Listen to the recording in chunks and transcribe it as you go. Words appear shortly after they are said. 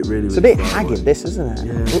It really It's a bit haggard, this, isn't it?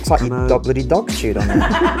 Yeah, It looks like your bloody dog chewed on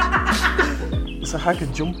it. It's a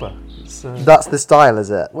haggard jumper. That's the style, is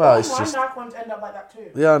it? Well, it's My just. dark ones end up like that too.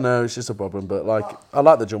 Yeah, I know, it's just a problem, but like, I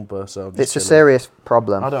like the jumper, so I'm just It's a chilling. serious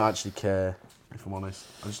problem. I don't actually care, if I'm honest.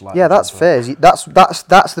 I just like. Yeah, the that's jumper. fair.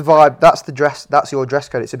 That's the vibe. That's the dress. That's your dress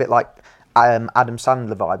code. It's a bit like Adam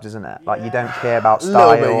Sandler vibes, isn't it? Like you don't care about A little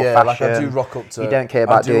style, bit, yeah. fashion. Like I do rock up to. You don't care I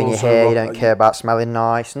about do doing your also hair. You rock- don't care about smelling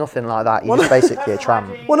nice. Nothing like that. You're just basically a tramp.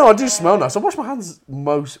 Well, no, I do smell nice. I wash my hands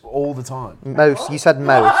all the time. Most. You said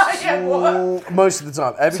most. Yeah, what? Most of the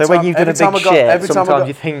time. Every So time, when you've done a every time big I got- shit, every time I sometimes got-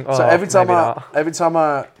 you think, So oh, every time maybe I, not. every time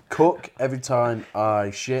I cook, every time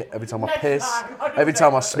I shit, every time I Next piss, time, every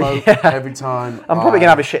time I smoke, Yeah. every time. I'm probably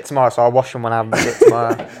gonna have a shit tomorrow, so I'll wash them when I have a shit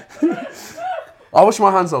tomorrow. I wash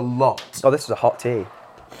my hands a lot. Oh, this is a hot tea.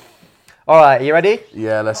 All right, are you ready?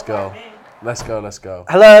 Yeah, let's go. Let's go.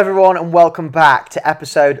 Hello, everyone, and welcome back to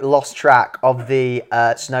episode Lost Track of the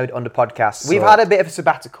Snowed Under podcast. We've had a bit of a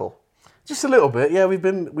sabbatical. Just a little bit. Yeah, we've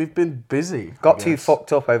been busy. Got I too guess.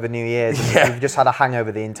 fucked up over New Year's. And Yeah. We've just had a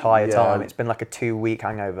hangover the entire Yeah. time. It's been like a 2-week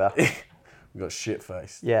hangover. We got shit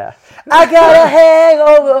faced. Yeah. I got a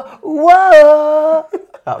hangover. Whoa.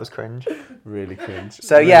 That was cringe. Really cringe.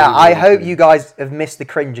 So Really, yeah, I really hope cringe. you guys have missed the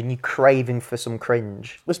cringe and you're craving for some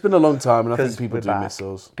cringe. It's been a long time, and I think 'Cause people we're do back. miss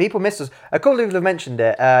us. People miss us. A couple of people have mentioned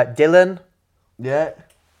it. Dylan, Yeah.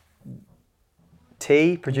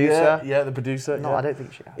 T, producer. Yeah, the producer. No, yeah. I don't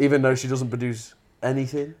think she has. Even though she doesn't produce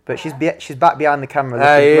anything. But she's back behind the camera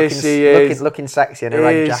Hey, looking, she is. looking sexy in a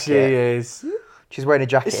red Yes, she jacket. is. She's wearing a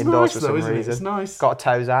jacket It's indoors nice for though, some isn't it? reason. It's nice. Got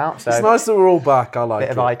her toes out, so It's nice that we're all back. I like bit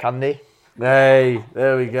it. of eye candy. Hey,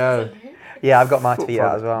 there we go. Yeah, I've got my feet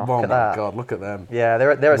out as well. Oh Look at my that. god, look at them. Yeah,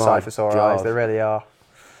 they're a My sight for sore God. eyes. They really are.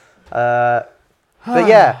 But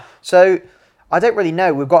yeah, so I don't really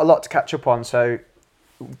know. We've got a lot to catch up on. So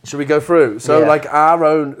Should we go through? So Yeah. like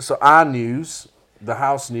our news, the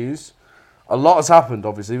house news. A lot has happened.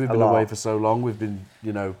 Obviously, we've been lot. away for so long. We've been,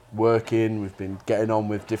 working. We've been getting on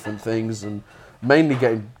with different things, and mainly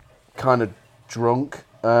getting kind of drunk.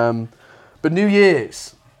 But New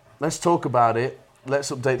Year's, let's talk about it.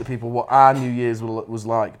 Let's update the people what our New Year's was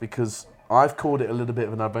like, because I've called it a little bit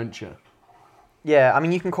of an adventure. yeah, I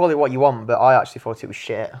mean, you can call it what you want, but I actually thought it was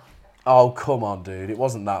shit. Oh, come on, dude. It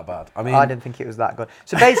wasn't that bad. I mean, I didn't think it was that good.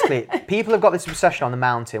 So basically, people have got this obsession on the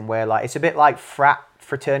mountain where, like, it's a bit like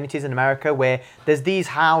fraternities in America, where there's these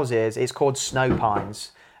houses. It's called snow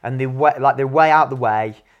pines, and they're way out the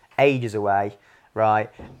way, ages away, right?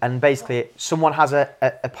 And basically, someone has a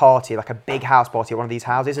party, like a big house party at one of these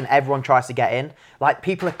houses, and everyone tries to get in. Like,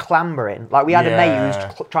 people are clambering. Like, we had a mate who was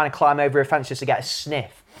Yeah. trying to climb over a fence just to get a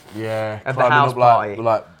sniff. yeah, Of the climbing house up party.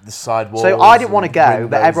 like the side walls. So I didn't want to and go,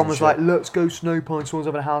 but windows everyone and was shit. like, let's go snow pine, someone's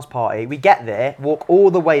having a house party. We get there, walk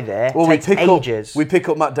all the way there, Well, takes ages. We pick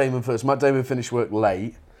up Matt Damon first. Matt Damon finished work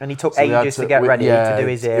late. And he took So we had ages to get ready to do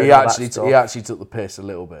his hair He and all actually, that stuff. he actually took the piss a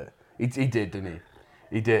little bit. He did, didn't he?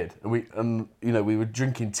 He did. And we were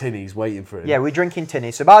drinking tinnies waiting for him. Yeah, we were drinking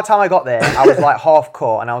tinnies. So by the time I got there, I was like half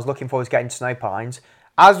cut and I was looking forward to getting to Snow Pines.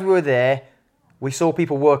 As we were there, we saw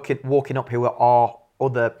people walking up who were our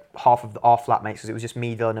other half of our flatmates, because it was just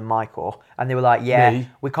me, Dylan and Michael. And they were like, yeah, Me?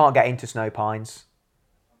 we can't get into Snow Pines.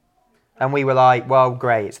 And we were like, well,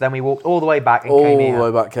 great. So then we walked all the way back and came All here. the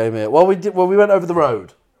way back came here. Well, we went over the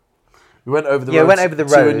road. We went over the road. Yeah, we went over the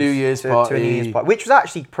to road a New Year's party. to a New Year's party, which was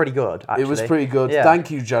actually pretty good. Actually. It was pretty good. Yeah.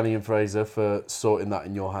 Thank you, Johnny and Fraser, for sorting that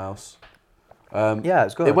in your house. Yeah, it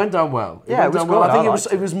was good. It went down well. Yeah, it was down well. good. I think I it was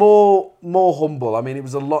liked it was more humble. I mean, it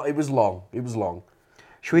was a lot. It was long. It was long.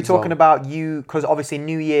 Should we talking about you? Because obviously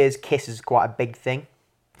New Year's kiss is quite a big thing,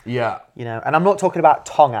 Yeah. you know. And I'm not talking about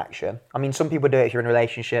tongue action. I mean, some people do it if you're in a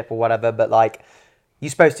relationship or whatever. But like,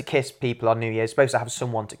 you're supposed to kiss people on New Year's. You're supposed to have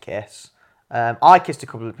someone to kiss. I kissed a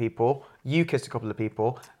couple of people. You kissed a couple of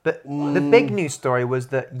people. But the big news story was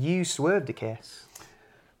that you swerved a kiss.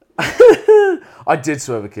 I did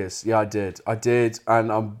swerve a kiss. Yeah, I did,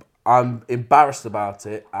 and I'm embarrassed about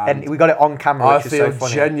it. And we got it on camera, I which is feel so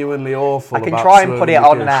funny. genuinely awful. I can about try and put swerving it a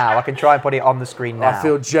on kiss. now. I can try and put it on the screen now. I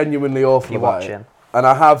feel genuinely awful You're about watching. it, and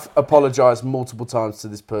I have apologised multiple times to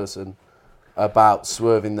this person about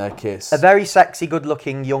swerving their kiss. A very sexy,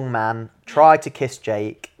 good-looking young man tried to kiss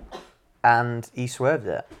Jake, and he swerved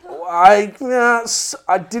it. I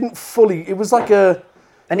didn't fully. It was like a.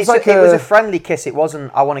 And it was it was a friendly kiss. It wasn't,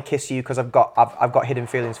 I want to kiss you because I've got hidden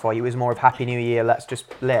feelings for you. It was more of Happy New Year. Let's just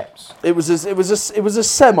lips. It was a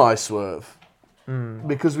semi swerve.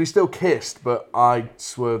 Because we still kissed, but I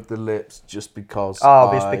swerved the lips just because.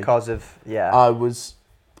 Just because of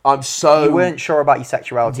I'm so. You weren't sure about your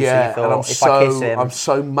sexuality, Yeah, so you and thought, if I kiss him, I'm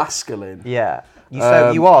so masculine. yeah.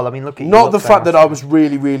 You are. I mean, look at you. Not the fact that I was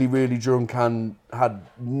really, really, really drunk and had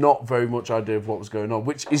not very much idea of what was going on,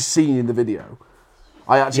 which is seen in the video.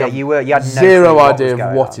 I actually you had no zero clue idea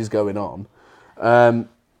of what on. is going on.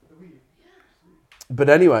 But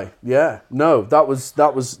anyway, yeah, no, that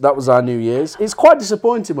was our New Year's. It's quite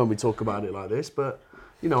disappointing when we talk about it like this, but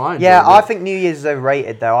you know, I enjoyed it. I think New Year's is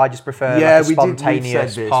overrated though. I just prefer like a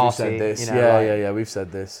spontaneous party. We've said this. You know, Yeah, we've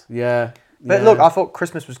said this. Yeah. But look, I thought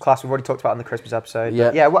Christmas was class. We've already talked about it in the Christmas episode.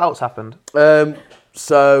 Yeah. Yeah. What else happened?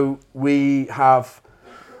 So we have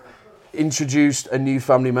introduced a new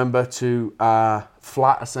family member to our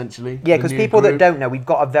flat, essentially. Yeah, because people that don't know, we've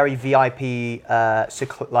got a very VIP,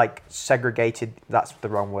 segregated. That's the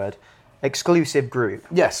wrong word. Exclusive group.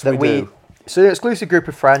 Yes, we do. So an exclusive group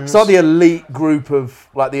of friends. It's not the elite group of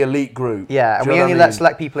the elite group. Yeah, and Do you we know only what I let mean?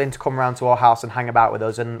 select people in to come around to our house and hang about with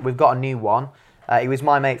us, and we've got a new one. He was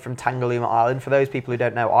my mate from Tangalooma Island. For those people who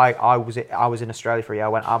don't know, I was in Australia for a year.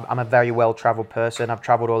 I'm a very well travelled person. I've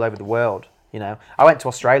travelled all over the world. You know, I went to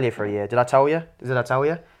Australia for a year. Did I tell you?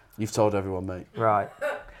 You've told everyone, mate. Right.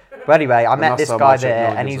 But anyway, I met last this time guy I checked, no there,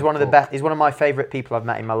 one and gives he's a one of the fuck. best. He's one of my favourite people I've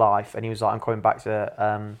met in my life. And he was like, "I'm coming back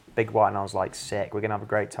to Big White," and I was like, "Sick. We're gonna have a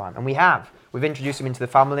great time." And we have. We've introduced him into the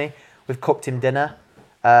family. We've cooked him dinner.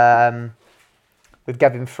 We've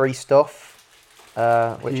given him free stuff,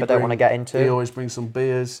 which I don't want to get into. He always brings some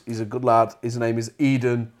beers. He's a good lad. His name is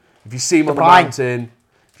Eden. If you see him on the Divine. mountain,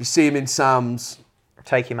 if you see him in Sam's,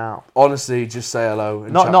 Take him out. honestly, just say hello.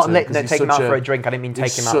 And Not chat not to him, lit, 'cause no, he's take him such out for a drink. I didn't mean take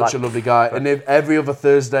He's him out. such a lovely guy. And if every other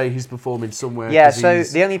Thursday he's performing somewhere. Yeah, 'cause so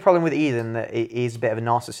he's- the only problem with Eden that he's a bit of a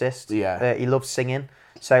narcissist. Yeah. He loves singing.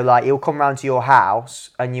 So like he'll come round to your house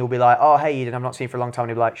and you'll be like, "Oh, hey Eden, I've not seen you for a long time." And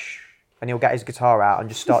he'll be like, "Shh," and he'll get his guitar out and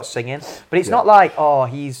just start singing. But it's not like, oh,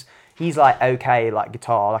 he's like okay, like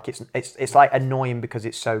guitar. Like it's like annoying because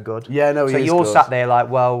it's so good. Yeah, no, he So is you're good. sat there like,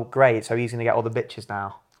 well, great. So he's gonna get all the bitches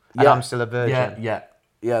now, and I'm still a virgin.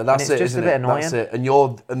 Yeah, that's it's it, just isn't a bit it? annoying. That's it. And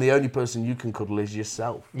the only person you can cuddle is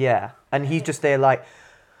yourself. Yeah, and he's just there like,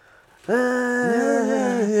 see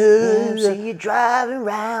you driving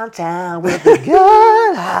around town with the girl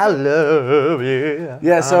I love, yeah.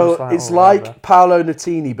 Yeah, And so I'm it's oh, like whatever. Paolo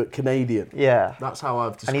Nutini but Canadian. Yeah. That's how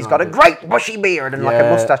I've described it. And he's got a great bushy beard and like a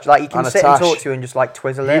Yeah, moustache. Like, he can and a sit and tash. talk to you and just like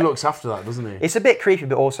twizzle He it. looks after that, doesn't he? It's a bit creepy,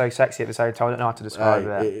 but also sexy at the same time. I don't know how to describe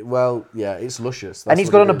it. Well, yeah, it's luscious. And That's he's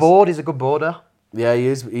what good it on a is. board. He's a good boarder. Yeah, he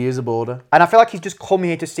is. He is a boarder. And I feel like he's just come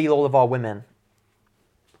here to steal all of our women.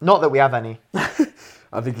 Not that we have any.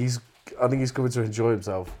 I think he's coming to enjoy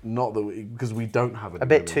himself. Not that because we don't have any. A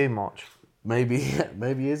bit women. too much. Maybe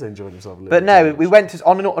he is enjoying himself a little. But bit no, too we much. went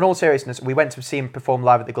to, in all seriousness, we went to see him perform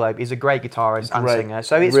live at the Globe. He's a great guitarist and Great. singer.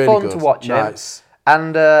 So it's Really fun good. to watch him. Nice.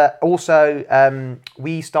 And also,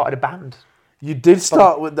 we started a band. You did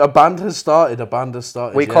start with a band has started.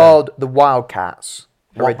 We yeah. called the Wildcats.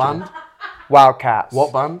 What originally. band? Wildcats.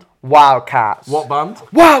 What band? Wildcats. What band?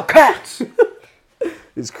 Wildcats!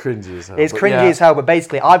 It's cringy as hell. It's but cringy yeah. as hell, but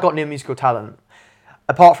basically, I've got no musical talent.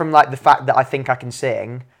 Apart from like the fact that I think I can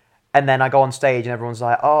sing, and then I go on stage and everyone's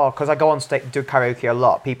like, oh, because I go on stage, do karaoke a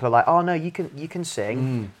lot. People are like, oh no, you can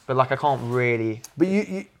sing, but like I can't really. But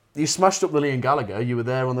you smashed up the Liam Gallagher. You were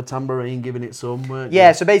there on the tambourine, giving it some, weren't Yeah,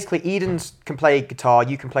 you? so basically, Eden's can play guitar,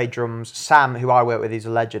 you can play drums. Sam, who I work with, is a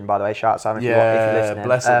legend, by the way. Shout out Sam if you're listening.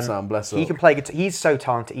 bless up, Sam, bless He up. can play guitar. He's so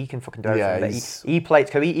talented. He can fucking do everything. Yeah, But he's- he played.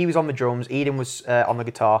 So he was on the drums. Eden was on the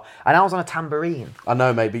guitar, and I was on a tambourine. I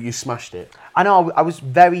know, mate, but you smashed it. I know I was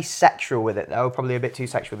very sexual with it though, probably a bit too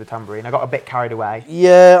sexual with the tambourine. I got a bit carried away.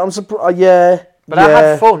 Yeah, I'm surprised. Yeah, But I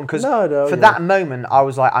had fun because No, for yeah. that moment I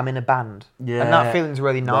was like, I'm in a band. Yeah. And that feeling's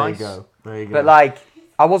really nice. There you go. But like,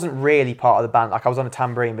 I wasn't really part of the band. Like I was on a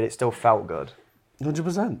tambourine, but it still felt good.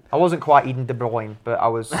 100%. I wasn't quite Eden De Bruyne, but I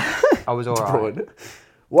was alright.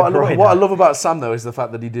 What De Bruyne. I love about Sam though is the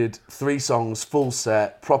fact that he did 3 songs, full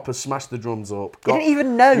set, proper, smashed the drums up. He didn't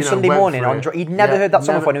even know Sunday went morning for on. it. He'd never Yeah, heard that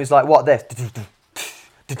song never- before, and he was like, "What this?"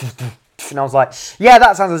 And I was like, "Yeah,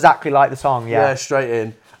 that sounds exactly like the song." Yeah, Yeah, straight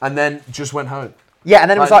in, and then just went home. yeah. And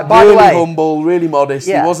then it was like, "By really the way," humble, really modest.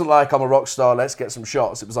 Yeah. He wasn't like I'm a rock star. Let's get some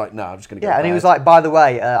shots. It was like, no, I'm just gonna go. yeah, and he was like, "By the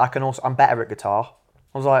way, I'm better at guitar."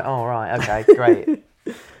 I was like, "Oh right, okay, great."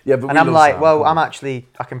 yeah, but And I'm like, well,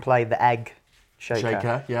 I can play the egg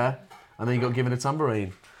shaker. yeah, and then you got given a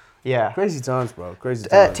tambourine. Yeah. Crazy times, bro. Crazy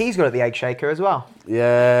times. T's good at the egg shaker as well.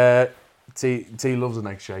 Yeah, T loves an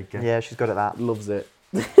egg shaker. Yeah, she's good at that. Loves it.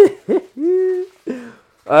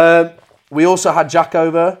 We also had Jack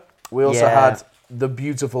over. We also Yeah. had the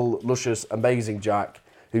beautiful, luscious, amazing Jack,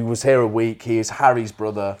 who was here a week. He is Harry's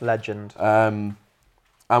brother. Legend. And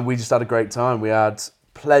we just had a great time. We had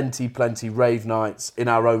plenty rave nights in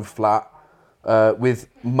our own flat with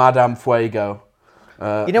Madame Fuego.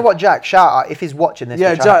 You know what, Jack? Shout out if he's watching this.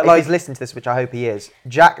 Yeah, which Jack, if he's listening to this, which I hope he is.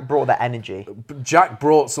 Jack brought that energy. Jack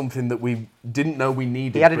brought something that we didn't know we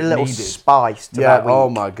needed. He added a little spice to that week. Oh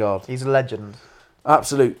my god, he's a legend.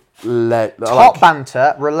 Absolute Top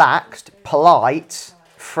banter, relaxed, polite,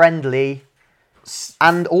 friendly,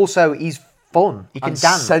 and also he's fun. He can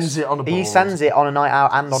dance. Sends it on a board. He sends it on a night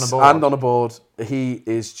out and on a board. And on a board. He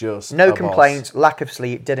is just no a complaints, boss. lack of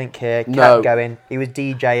sleep, didn't care, kept going. He was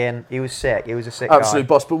DJing. He was sick. He was a sick Absolute guy.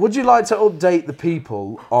 boss. But would you like to update the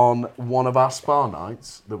people on one of our spa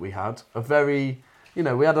nights that we had? A very,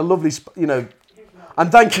 we had a lovely, and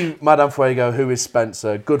thank you, Madame Fuego, who is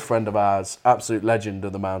Spencer, good friend of ours, absolute legend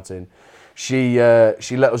of the mountain. She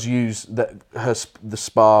let us use the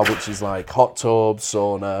spa, which is like hot tub,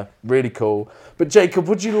 sauna, really cool. But Jacob,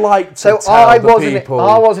 would you like to tell the people?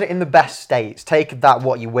 I wasn't in the best states. Take that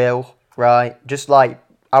what you will, right? Just like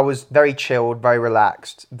I was very chilled, very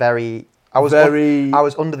relaxed, I was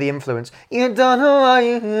under the influence. You don't know why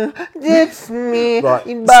you did to me.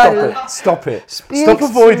 Right, stop it. Stop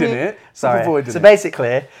avoiding it. Sorry. So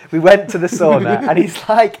basically, we went to the sauna, and he's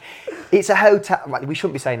like, it's a hotel. Like, we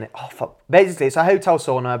shouldn't be saying it. Oh, fuck. Basically, it's a hotel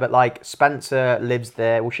sauna, but like Spencer lives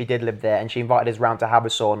there. Well, she did live there, and she invited us round to have a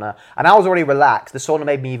sauna. And I was already relaxed. The sauna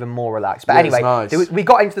made me even more relaxed. But anyway, nice. we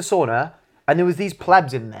got into the sauna, and there was these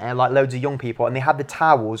plebs in there, like loads of young people, and they had the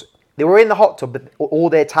towels. They were in the hot tub, but all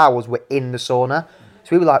their towels were in the sauna. So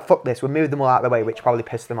we were like, fuck this. We moved them all out of the way, which probably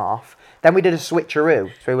pissed them off. Then we did a switcheroo.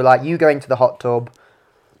 So we were like, you go into the hot tub,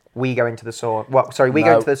 we go into the sauna. We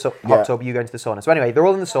go into the hot tub, you go into the sauna. So anyway, they're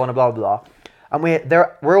all in the sauna, blah, blah, blah. And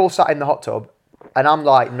we're all sat in the hot tub, and I'm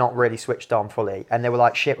like not really switched on fully. And they were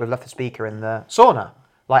like, shit, we've left the speaker in the sauna.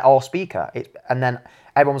 Like, our speaker. And then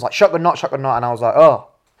everyone was like, shotgun not. And I was like, oh,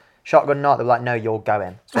 shotgun not. They were like, no, you're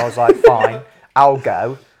going. So I was like, fine, I'll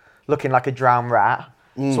go. Looking like a drowned rat.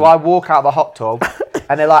 So I walk out of the hot tub,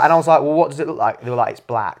 and I was like, well, what does it look like? They were like, it's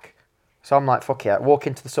black. So I'm like, fuck it. Walk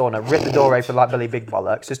into the sauna, rip the door open like Billy Big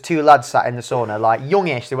Bollocks. There's two lads sat in the sauna, like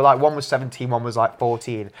youngish. They were like, one was 17, one was like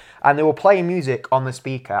 14. And they were playing music on the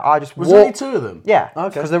speaker. Was there only two of them? Yeah.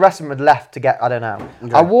 Okay. Because the rest of them had left to get, I don't know.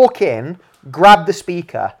 Okay. I walk in, grab the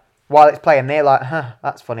speaker while it's playing. They're like, huh,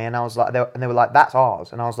 that's funny. And I was like, they were like, that's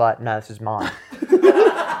ours. And I was like, no, this is mine.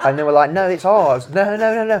 And they were like, no, it's ours. No.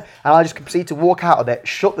 And I just proceeded to walk out of it,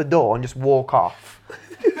 shut the door, and just walk off.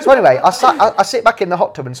 So anyway, I sit back in the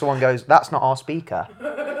hot tub, and someone goes, that's not our speaker.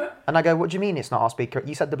 And I go, what do you mean it's not our speaker?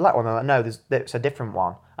 You said the black one. They're like, no, it's a different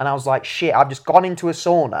one. And I was like, shit, I've just gone into a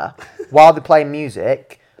sauna while they're playing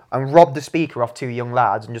music and robbed the speaker off two young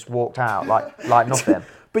lads and just walked out like nothing.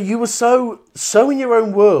 But you were so in your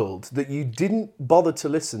own world that you didn't bother to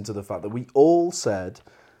listen to the fact that we all said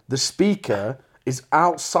the speaker is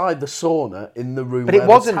outside the sauna in the room. But it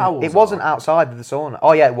wasn't outside of the sauna.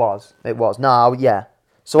 Oh yeah, it was. No, yeah.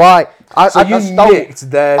 So I nicked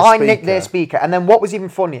their speaker. I nicked their speaker, and then what was even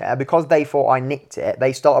funnier, because they thought I nicked it,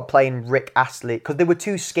 they started playing Rick Astley, because they were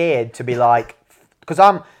too scared to be like, because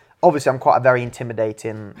I'm quite a very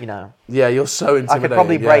intimidating, Yeah, you're so intimidating. I could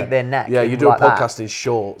probably break their neck. Yeah, you do like a podcast in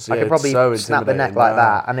shorts. Yeah, I could probably snap the neck like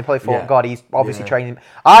that, and they probably thought, Yeah. God, he's obviously training.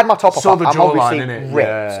 I had my top off. Saw the I'm jawline, obviously innit? ripped.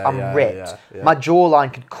 Yeah, I'm ripped. yeah. My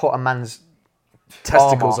jawline could cut a man's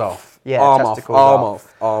testicles arm off. Yeah, arm testicles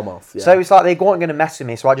arm off. Yeah. So it's like they weren't going to mess with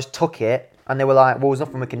me, so I just took it, and they were like, well, there's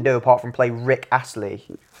nothing we can do apart from play Rick Astley.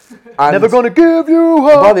 And Never gonna give you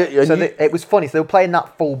up. So it was funny. So they were playing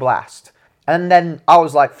that full blast. And then I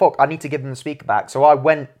was like, fuck, I need to give them the speaker back. So I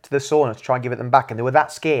went to the sauna to try and give it them back, and they were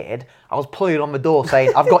that scared. I was pulling on the door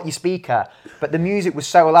saying, I've got your speaker. But the music was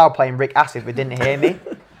so loud playing Rick Astley, they didn't hear me.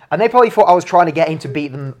 And they probably thought I was trying to get in to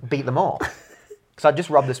beat them up. Because I just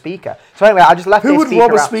robbed the speaker. So anyway, I just left Who their would speaker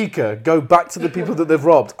rob a out. speaker, go back to the people that they've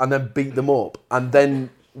robbed, and then beat them up, and then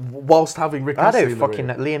whilst having Rick I Astley don't in the fucking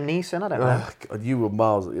room? Liam Neeson, I don't know. God, you were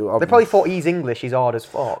miles. They probably thought he's English, he's hard as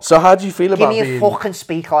fuck. So how do you feel Give about me a being? fucking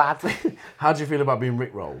speaker, lad. How do you feel about being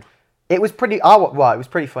rickrolled? It was pretty. It was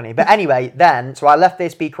pretty funny. But anyway, so I left their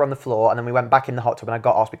speaker on the floor, and then we went back in the hot tub, and I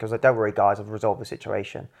got off because, like, don't worry, guys, I've resolved the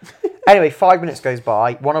situation. Anyway, 5 minutes goes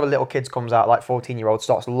by. One of the little kids comes out, like 14-year-old,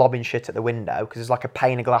 starts lobbing shit at the window because there's like a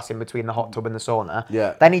pane of glass in between the hot tub and the sauna.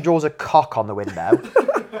 Yeah. Then he draws a cock on the window.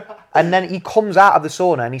 And then he comes out of the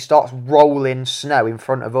sauna and he starts rolling snow in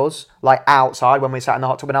front of us, like outside when we sat in the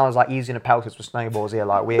hot tub. And I was like, using a pelters for snowballs here,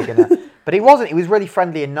 like we're gonna. But he wasn't. He was really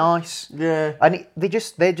friendly and nice. Yeah. And they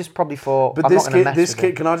just probably thought. But I'm this not gonna kid, mess with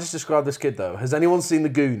him. can I just describe this kid though? Has anyone seen the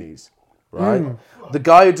Goonies? Right. The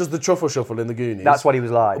guy who does the truffle shuffle in the Goonies. That's what he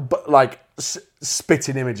was like. But like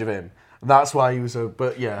spitting image of him. That's why he was a.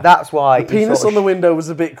 But yeah. That's why the penis on the window was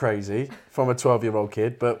a bit crazy from a 12-year-old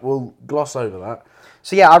kid. But we'll gloss over that.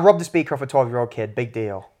 So yeah, I robbed the speaker off a 12-year-old kid. Big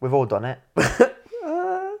deal. We've all done it.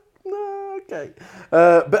 No, okay.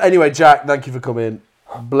 But anyway, Jack, thank you for coming.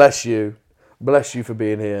 Bless you. Bless you for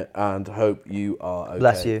being here, and hope you are okay.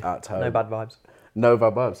 Bless you. At home. No bad vibes. No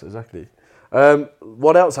bad vibes, exactly.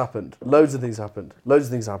 What else happened? Loads of things happened.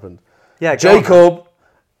 Yeah, Jacob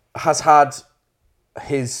has had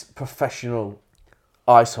his professional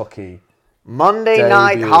ice hockey Monday debut.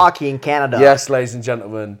 night hockey in Canada. Yes, ladies and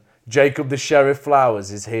gentlemen, Jacob the Sheriff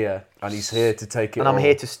Flowers is here, and he's here to take it And I'm all.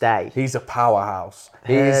 here to stay. He's a powerhouse.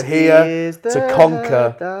 He is Heavy here is the to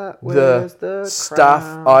conquer that wears the staff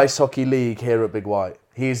crown. ice hockey league here at Big White.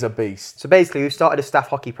 He's a beast. So basically, we've started a staff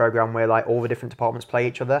hockey program where like all the different departments play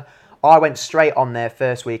each other. I went straight on there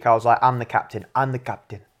first week. I was like, I'm the captain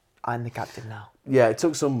now. Yeah, it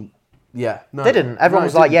took some. Yeah, no, Didn't. Everyone no,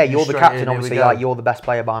 was it like, didn't. yeah, You you're the straight captain. in, here we Obviously, go. like you're the best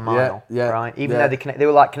player by a mile. Yeah, right? Even yeah. though they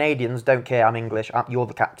were like, Canadians don't care. I'm English. You're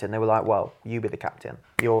the captain. They were like, well, you be the captain.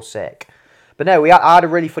 You're sick. But no, I had a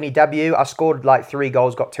really funny debut. I scored like 3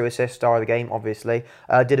 goals, got 2 assists, star of the game, obviously.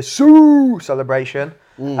 Did a Soo celebration.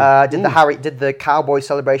 Did the Cowboy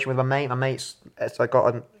celebration with my mate. My mate's so I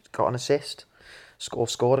got an assist.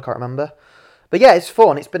 Scored, I can't remember. But yeah, it's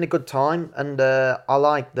fun. It's been a good time, and I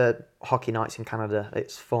like the hockey nights in Canada.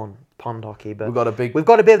 It's fun, pond hockey. But we've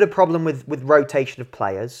got a bit of a problem with rotation of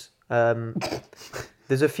players.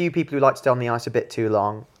 There's a few people who like to stay on the ice a bit too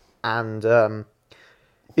long, and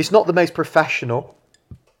it's not the most professional.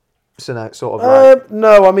 So no, sort of. Like,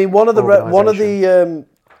 no, I mean one of the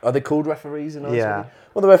are they called referees in ice Yeah. hockey?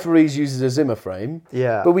 One of the referees uses a Zimmer frame.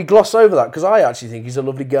 Yeah. But we gloss over that because I actually think he's a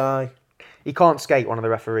lovely guy. he can't skate, one of the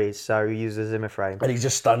referees, so he uses a Zimmer frame. And he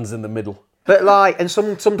just stands in the middle. But like, and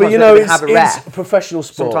sometimes But we you don't know, even have a ref. it's professional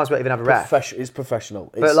sport. Sometimes we don't even have a ref. It's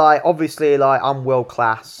professional. But like, obviously, like I'm world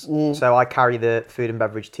class, so I carry the food and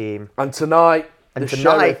beverage team. And tonight,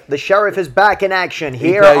 The sheriff is back in action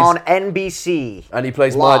here plays- on NBC. And he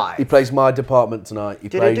plays live. my department tonight. He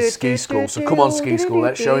plays ski school. So come on, ski school.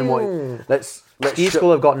 Let's show him what. Let's Ski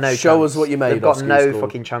school have got no show chance. us what you made. They've got of ski no school.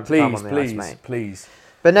 fucking chance to come Please, on the ice, please, mate. please.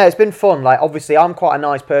 But no, it's been fun. Like, obviously, I'm quite a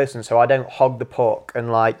nice person, so I don't hog the puck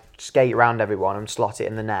and like skate around everyone and slot it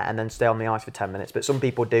in the net and then stay on the ice for 10 minutes. But some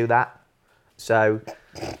people do that. So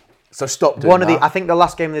Stop doing that. I think the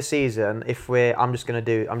last game of the season, I'm just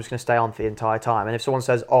gonna stay on for the entire time. And if someone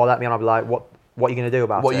says, "Oh, let me on," I'll be like, "What are you gonna do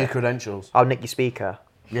about it?" What are your credentials? I'll nick your speaker.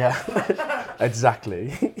 Yeah,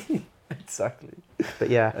 exactly. Exactly. But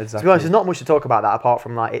yeah, Exactly. to be honest, there's not much to talk about that apart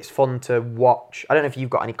from like it's fun to watch. I don't know if you've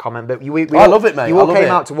got any comment, but I love it, mate. You all came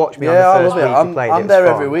out to watch me on the first week we played. I'm there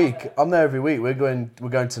every week. We're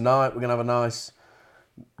going tonight. We're gonna have a nice,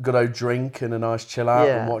 good old drink and a nice chill out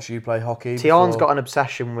and watch you play hockey. Tian's got an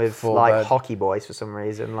obsession with like bed. hockey boys for some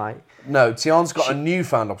reason. Like no, Tian's got a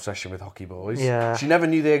newfound obsession with hockey boys. Yeah. She never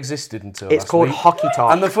knew they existed until it's last called week. hockey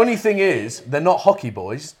talk. And the funny thing is, they're not hockey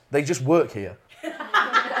boys. They just work here.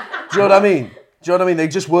 Do you know what I mean? They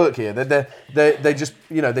just work here. They just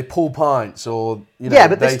they pull pints or yeah,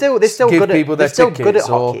 but they're still give good at people their they're still tickets good at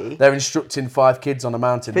or hockey. they're instructing 5 kids on a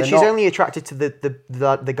mountain. But They're she's not- only attracted to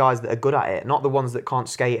the guys that are good at it, not the ones that can't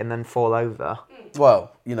skate and then fall over.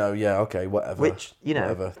 Well, yeah, okay, whatever. Which,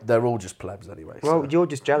 whatever. They're all just plebs anyway. Well, so. you're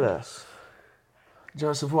just jealous.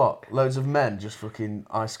 Jealous of what? Loads of men just fucking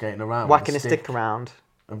ice skating around, Whacking with a stick around.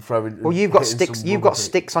 and throwing. Well, you've got hitting sticks. some You've got rubber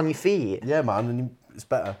sticks on your feet. Yeah, man, and it's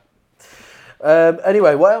better.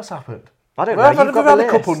 Anyway, what else happened? I don't We've know. had, You've we've got had the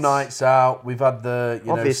a couple list. nights out. We've had the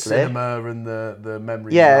Obviously. cinema and the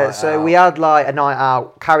memories. Yeah, night so out. we had like a night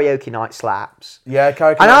out, karaoke night slaps. Yeah,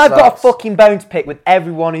 karaoke. And night I've got a slaps. fucking bone to pick with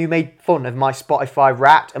everyone who made fun of my Spotify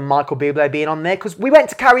Wrapped and Michael Bublé being on there. Because we went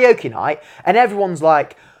to karaoke night and everyone's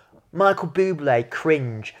like, Michael Bublé,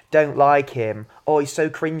 cringe, don't like him. Oh, he's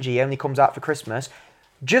so cringy, he only comes out for Christmas.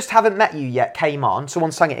 Just Haven't Met You Yet came on.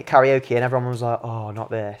 Someone sang it at karaoke and everyone was like, oh,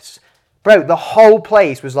 not this. Bro, the whole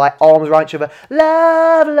place was like arms around each other.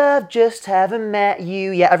 Love, love, just haven't met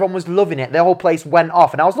you yet. Everyone was loving it. The whole place went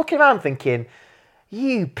off. And I was looking around thinking,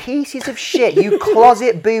 you pieces of shit, you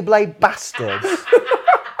closet Bublé bastards.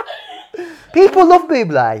 People love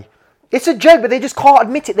Bublé. It's a joke, but they just can't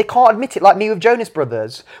admit it. They can't admit it, like me with Jonas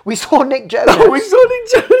Brothers. We saw Nick Jonas. We saw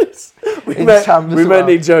Nick Jonas. We In met Thames as well.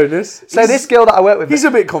 Nick Jonas. So this girl that I work with... He's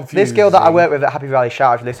a bit confused. This girl that I work with at Happy Valley,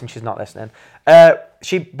 shout out if you listen, she's not listening.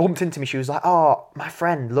 She bumped into me, she was like, oh, my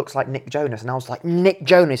friend looks like Nick Jonas. And I was like, Nick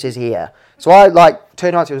Jonas is here. So I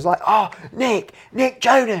turned around to him, was like, oh, Nick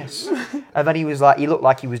Jonas. And then he was like, he looked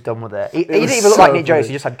like he was done with it. He didn't even look like Nick Jonas,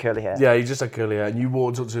 he just had curly hair. Yeah, he just had curly hair. And you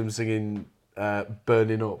walked up to him singing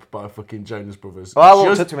Burning Up by fucking Jonas Brothers. Well, I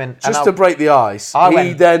walked up to him and just to break the ice. I he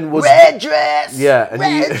went, then was... red dress! Yeah, and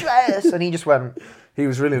red dress! And he just went... He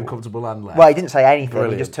was really uncomfortable and left. Well, he didn't say anything.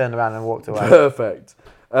 Brilliant. He just turned around and walked away. Perfect.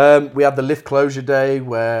 We had the lift closure day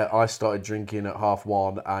where I started drinking at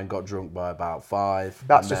 1:30 and got drunk by about 5.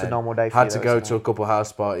 That's and just a then normal day for Had you, to though, go isn't to it? a couple of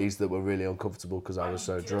house parties that were really uncomfortable because I was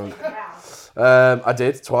so drunk. I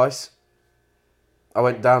did, twice. I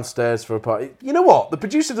went downstairs for a party. You know what? The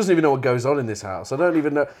producer doesn't even know what goes on in this house. I don't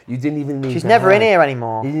even know. You didn't even leave She's the never in house. here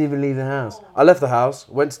anymore. You didn't even leave the house. I left the house,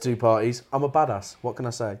 went to 2 parties. I'm a badass. What can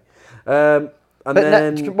I say? And But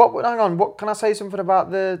then... hang on. What can I say something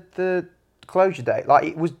about the closure day? Like,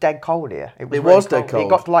 it was dead cold here. It It really was dead cold. It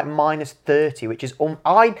got to like -30, which is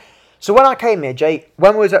So when I came here, Jake,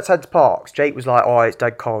 when we was at Ted's Parks, Jake was like, "Oh, it's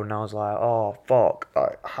dead cold," and I was like, "Oh, fuck!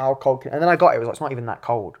 Like, how cold?" And then I got it. It was like, "It's not even that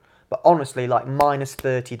cold." But honestly, like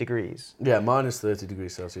 -30 degrees. Yeah, -30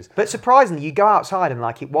 degrees Celsius. But surprisingly, you go outside and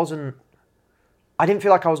like it wasn't. I didn't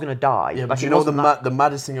feel like I was gonna die. Yeah, like, but you it know what wasn't the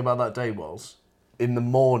maddest thing about that day was? In the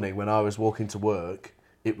morning when I was walking to work,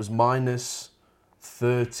 it was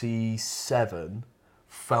 -37,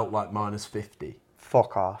 felt like -50.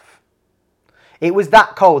 Fuck off. It was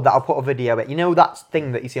that cold that I put a video at. You know that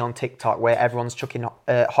thing that you see on TikTok where everyone's chucking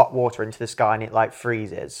hot water into the sky and it like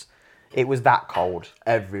freezes? It was that cold.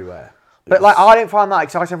 Everywhere. But like, I don't find that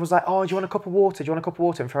exciting. Everyone's like, "Oh, do you want a cup of water? Do you want a cup of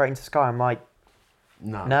water?" And throw it into the sky. I'm like,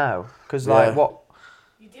 no. Because like, Yeah. what?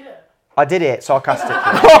 You did it. I did it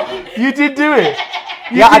sarcastically. You did do it!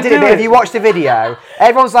 Yeah, I did it. But if you watch the video,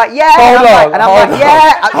 everyone's like, "Yeah," Hold and I'm on, like, and I'm hold like, on,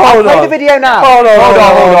 "Yeah." I'll hold play on. the video now. Hold on.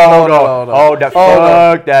 Hold that.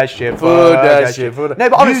 Fuck that shit. Fuck that shit. Fuck that- No,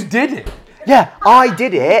 but You honestly, did it! yeah, I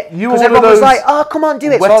did it. You Because were one of everyone was those like, "Oh, come on,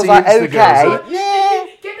 do it." So I was wetty like, Insta "Okay." girls that- Yeah.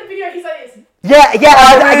 Get the video. He's like this. Yeah.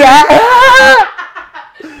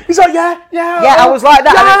 He's like, yeah. Yeah, I was like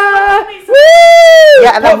that.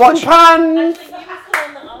 Yeah, and then Pot watch. from pan.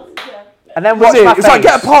 And then Was watch it? my It's face. like,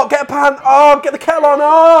 get a pot, get a pan. Oh, get the kettle on.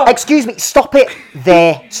 Oh. Excuse me, stop it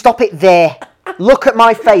there. Stop it there. Look at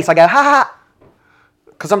my face. I go, "Ha ha."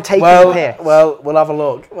 Because I'm taking the piss. Well, we'll have a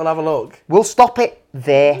look. We'll stop it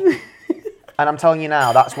there. And I'm telling you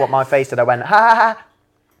now, that's what my face did. I went, "Ha ha ha."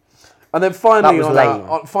 And then finally, That was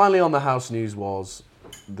lame. finally on the house news was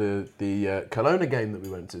the Kelowna game that we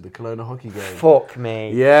went to, the Kelowna hockey game. Fuck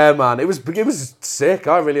me. Yeah, man, it was sick.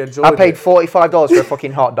 I really enjoyed it. I paid $45 for a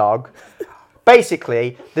fucking hot dog.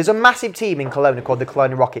 Basically, there's a massive team in Kelowna called the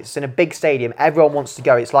Kelowna Rockets. It's in a big stadium. Everyone wants to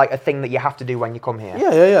go. It's like a thing that you have to do when you come here.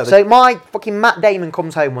 Yeah. So my fucking Matt Damon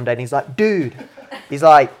comes home one day and he's like, "Dude," he's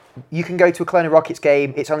like, "you can go to a Kelowna Rockets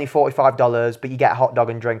game. It's only $45, but you get a hot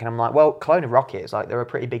dog and drink." And I'm like, "Well, Kelowna Rockets, like, they're a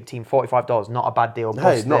pretty big team. $45, not a bad deal.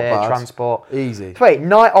 Bus not there, bad. transport. Easy. Wait,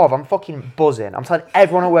 night of, I'm fucking buzzing. I'm telling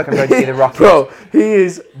everyone at work I'm going to see the Rockets. Bro, he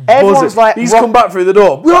is Everyone's buzzing. like, He's "Rock-" come back through the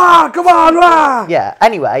door. Rah, come on, rah! Yeah.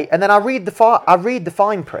 Anyway, and then I read the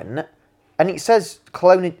fine print, and it says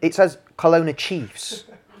Kelowna Chiefs.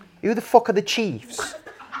 Who the fuck are the Chiefs?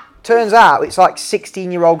 Turns out it's like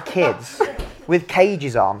 16-year-old kids with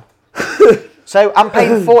cages on. So I'm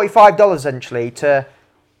paying $45 essentially to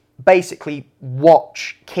basically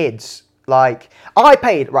watch kids. Like, I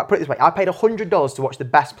paid, right, put it this way, I paid $100 to watch the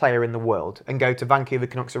best player in the world and go to Vancouver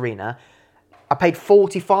Canucks Arena. I paid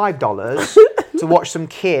 $45 to watch some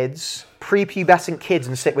kids, prepubescent kids,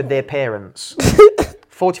 and sit with their parents.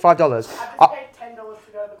 $45. I just paid $10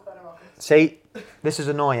 to go to the Kelowna Rockets. See, this is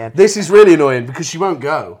annoying. This is really annoying because she won't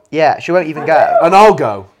go. Yeah, she won't even go. And I'll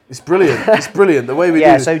go. It's brilliant. It's brilliant. The way we do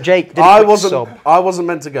Yeah, this. so Jake did a I quick wasn't sub. I wasn't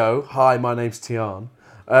meant to go. Hi, my name's Tian.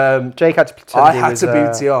 Jake had to pretend I he had was, to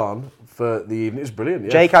be Tian for the evening. It was brilliant. Yeah.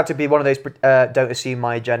 Jake had to be one of those don't assume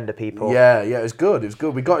my agenda people. Yeah, it was good. It was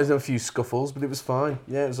good. We got into a few scuffles, but it was fine.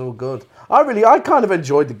 Yeah, it was all good. I kind of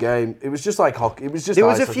enjoyed the game. It was just like hockey. It was just. There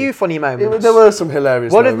was ice a few hockey. funny moments. There were some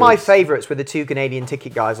hilarious. One of my moments. favourites were the 2 Canadian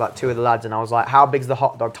ticket guys, like 2 of the lads, and I was like, "How big's the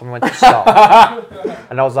hot dog?" Tommy went to stop.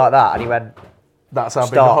 And I was like that, and he went, That's how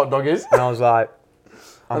big the "Stop." hot dog is. And I was like,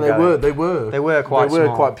 And going. they were quite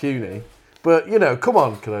small. quite puny. But you know, come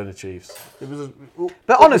on, Kelowna Chiefs. It was.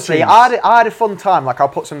 But honestly, I had a fun time. Like, I'll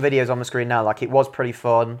put some videos on the screen now. Like, it was pretty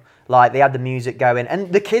fun. Like, they had the music going,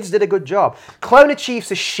 and the kids did a good job. Kelowna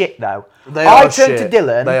Chiefs are shit, though. I turned to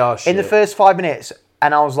Dylan They are in the shit. first 5 minutes,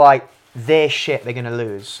 and I was like, "They're shit. They're gonna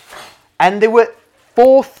lose." And they were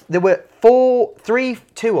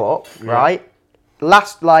 3-2 up, right?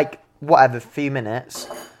 Last few minutes.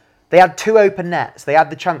 They had 2 open nets. They had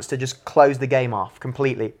the chance to just close the game off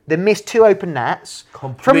completely. They missed 2 open nets.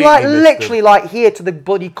 Completely from missed literally them. here to the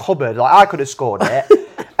bloody cupboard. Like, I could have scored it.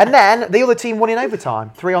 And then the other team won in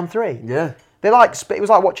overtime, 3-on-3. Yeah. It was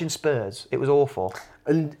like watching Spurs. It was awful.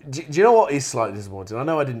 And do you know what is slightly disappointing? I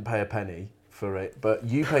know I didn't pay a penny for it, but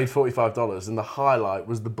you paid $45, and the highlight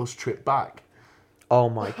was the bus trip back. Oh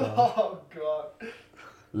my god. Oh, God.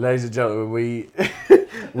 Ladies and gentlemen,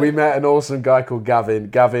 we met an awesome guy called Gavin.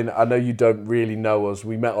 Gavin, I know you don't really know us.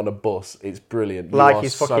 We met on a bus. It's brilliant.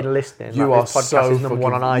 He's fucking listening. You like are this podcast so is number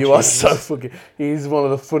one on iTunes. You are so fucking. He's one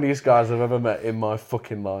of the funniest guys I've ever met in my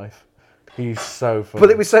fucking life. He's so funny.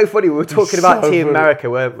 But it was so funny. We were talking about so Team funny. America,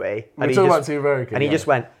 weren't we? We were talking about Team America. And he just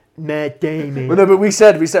went, Matt Damon. Well, no, but we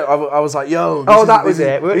said. I was like, yo. That was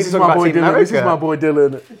it. We weren't This even is my talking boy about Team Dylan. This is America. my boy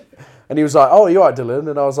Dylan. And he was like, "Oh, you alright, Dylan?"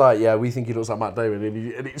 And I was like, "Yeah, we think he looks like Matt Damon."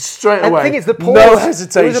 And he straight away. And the thing is, the pause. No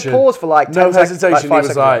hesitation. There was a pause for like 10 no seconds, hesitation. like 5 he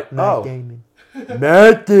was seconds, like, Matt "Oh, Damon.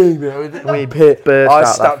 Matt Damon." We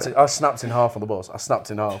burst out I snapped in half on the bus. I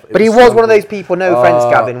snapped in half. But he was one of those people, no offense,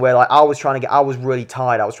 Gavin, where like I was really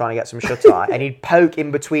tired. I was trying to get some shut eye, and he'd poke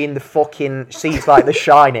in between the fucking seats like The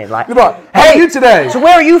Shining, like, How are you today? So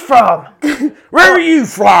where are you from? Where are you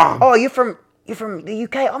from? Oh, you're from the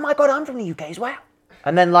UK. Oh my God, I'm from the UK as well.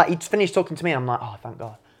 And then like he'd finished talking to me, and I'm like, oh, thank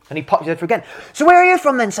God. And he popped his head for again. So where are you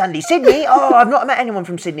from then, Sandy? Sydney? Oh, I've not met anyone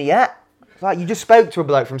from Sydney yet. It's like, you just spoke to a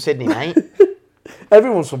bloke from Sydney, mate.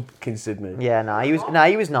 Everyone's from fucking Sydney. Yeah, he was nice.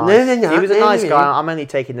 He was a nice guy. I'm only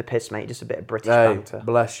taking the piss, mate. Just a bit of British Hey, banter.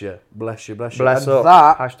 bless you. Bless Bless and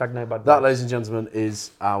up. Hashtag no bad that, vibes. ladies and gentlemen, is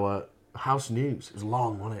our house news. It was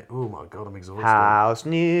long, wasn't it? Oh my God, I'm exhausted. House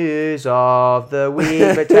news of the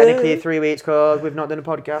week, but technically 3 weeks because we've not done a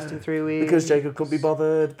podcast in 3 weeks. Because Jacob couldn't be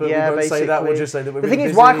bothered, but Yeah, we won't say that. We'll basically. just say that we're The thing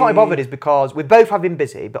really is, why I busy. can't be bothered is because we both have been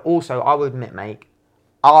busy, but also I will admit, mate,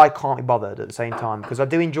 I can't be bothered at the same time because I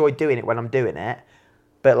do enjoy doing it when I'm doing it,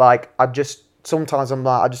 but like sometimes I'm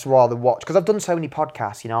like I just rather watch because I've done so many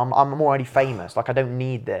podcasts. You know, I'm already famous. Like I don't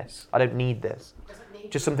need this.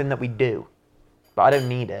 Just something that we do, but I don't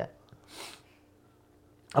need it.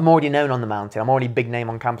 I'm already known on the mountain. I'm already big name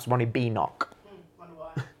on campus. I'm already B-Knock. Wonder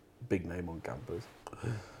why. Big name on campus.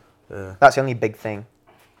 That's the only big thing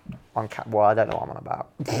on Well, I don't know what I'm on about.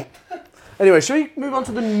 Anyway, shall we move on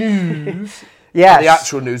to the news? Yes. The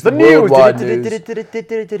actual news, The the news. worldwide news.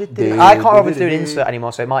 I can't remember to do an insert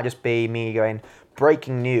anymore, so it might just be me going,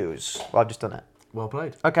 breaking news. Well, I've just done it. Well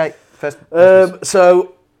played. Okay, first.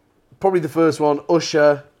 So, probably the first one,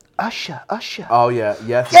 Usher. Usher. Oh, yeah.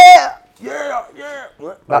 Yeah! Yeah.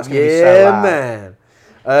 That's going to be so loud.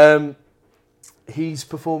 man. He's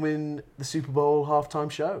performing the Super Bowl halftime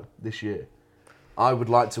show this year. I would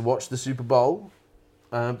like to watch the Super Bowl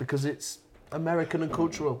because it's American and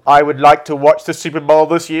cultural. I would like to watch the Super Bowl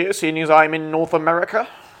this year, seeing as I'm in North America.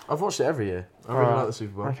 I've watched it every year. I really like the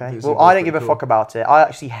Super Bowl. Okay. think the Well, Super Bowl's I don't give a pretty cool. fuck about it. I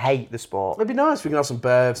actually hate the sport. It'd be nice. We can have some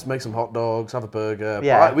bevs, make some hot dogs, have a burger.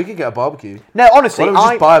 Yeah. We could get a barbecue. No, honestly, Why don't we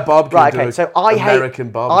just buy a barbecue Right, and do okay, so a American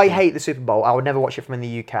I barbecue? hate the Super Bowl. I would never watch it from in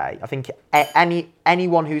the UK. I think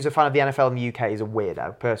anyone who's a fan of the NFL in the UK is a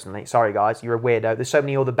weirdo, personally. Sorry, guys, you're a weirdo. There's so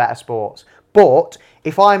many other better sports. But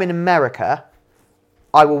if I'm in America,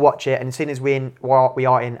 I will watch it. And seeing as we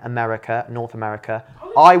are in America, North America,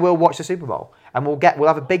 I will watch the Super Bowl. And we'll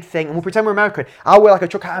have a big thing, and we'll pretend we're American. I'll wear like a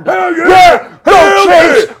truck hat and be like, yeah!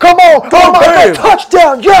 Go Chiefs! Come on! Oh my God,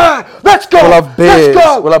 touchdown! Yeah! Let's go! We'll have beers. Let's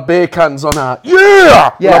go! We'll have beer cans on our We'll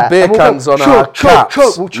have beer and we'll cans go, on our caps.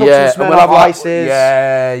 We'll chuck yeah, some and we'll have Smirnoff Ices.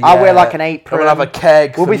 Yeah. I'll wear like an apron. And we'll have a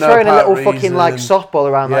keg. We'll for be no throwing a little apparent fucking like reason. softball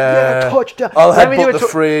around, like Yeah. touchdown. I'll Then we headbutt do the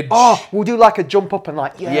fridge. Oh, we'll do like a jump up and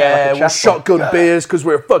like Yeah, like a we'll chest shotgun bump. beers because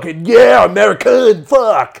we're fucking American.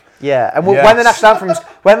 Fuck. Yeah, and Yes. when the national anthem comes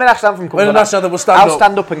When the on, national anthem, we'll stand I'll up.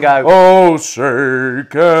 stand up and go. Oh, say,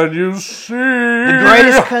 can you see? The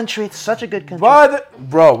greatest country. It's such a good country.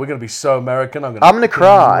 Bro, we're gonna be so American. I'm gonna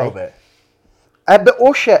cry. Love it. But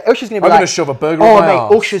Usher's gonna be I'm like, gonna shove a burger oh up my mate,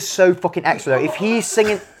 arse. Usher's so fucking extra though. If he's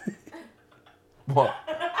singing, What?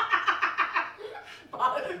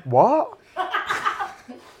 what?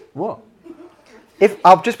 What? If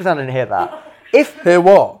I'll just pretend I didn't hear that. If Hear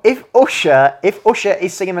what? Usher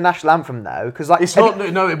is singing the national anthem though, because like It's not.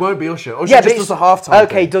 No, it won't be Usher. Usher Yeah, just but does the it's- halftime.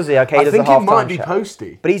 okay, thing. does he? Okay, he I does think the it might halftime be show.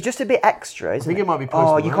 Posty. But he's just a bit extra, isn't think it might be Oh,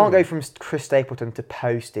 Post you Malone. can't go from Chris Stapleton to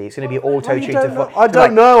Posty. It's going to be auto-tuned to... don't know. fu- I to don't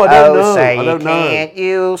like, know, I don't oh, know, say, I don't know. can't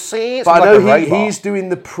you see? It's But I like know a robot. he's doing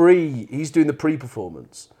the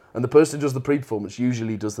pre-performance, and the person who does the pre-performance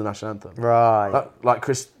usually does the national anthem. Right. Like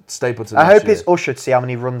Chris Stapleton. I last hope it's year. Usher to see how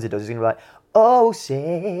many runs he does. He's going to be like, oh,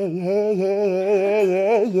 say,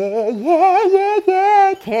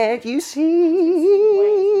 yeah, can't you see?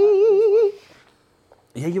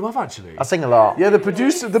 Yeah, you have actually. I sing a lot. Yeah, the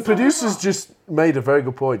producers just made a very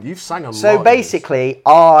good point. You've sang a lot. So of basically,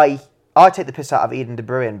 I take the piss out of Eden De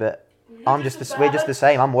Bruyne, but we're just the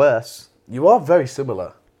same. I'm worse. this. You are very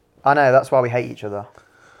similar. I know, that's why we hate each other.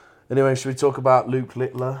 Anyway, should we talk about Luke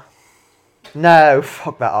Littler? No,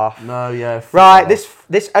 fuck that off. No, yeah. Right,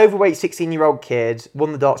 this overweight 16-year-old kid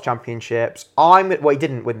won the darts championships. Well, he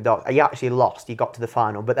didn't win the darts. He actually lost. He got to the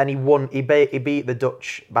final, but then he won. He beat the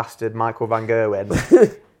Dutch bastard Michael van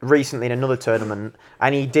Gerwen recently in another tournament,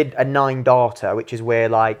 and he did a 9-darter, which is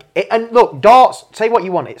where and look, darts. Say what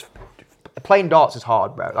you want. It's playing darts is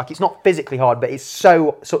hard, bro. Like, it's not physically hard, but it's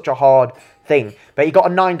such a hard thing. But he got a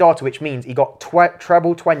 9-darter, which means he got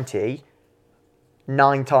treble 20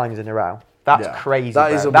 9 times in a row. That's crazy, that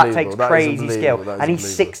bro. is That takes unbelievable. crazy skill. That is And he's unbelievable.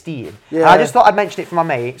 16. Yeah. And I just thought I'd mention it for my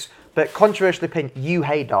mates, but controversial opinion, you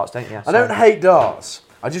hate darts, don't you? I don't hate darts.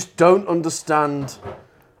 I just don't understand.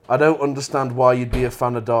 I don't understand why you'd be a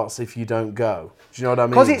fan of darts if you don't go. Do you know what I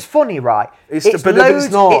mean? Because it's funny, right? It's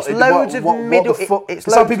not. It's loads of middle... It's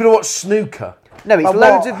like people who watch snooker. No, it's Like,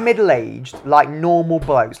 loads what? of middle-aged, like normal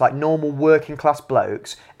blokes, like normal working-class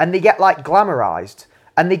blokes, and they get like glamorized.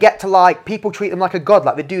 And they get to people treat them like a god,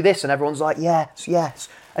 like they do this and everyone's like, yes, yes.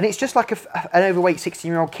 And it's just like an overweight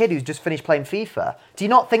 16-year-old kid who's just finished playing FIFA. Do you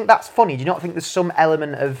not think that's funny? Do you not think there's some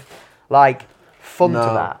element of, fun to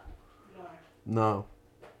that? No.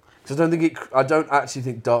 Because I don't actually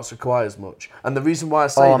think darts requires much. And the reason why I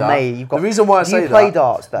say that... mate, you've got... The reason why I do say you play that...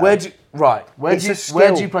 darts, though? Where do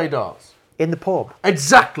you play darts? In the pub.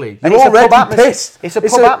 Exactly. And You're it's a pub already pissed. It's a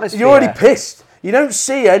pub atmosphere. You're already pissed. You don't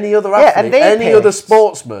see any other Yeah, athlete, and they're any other pissed.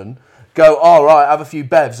 sportsman go, all right, have a few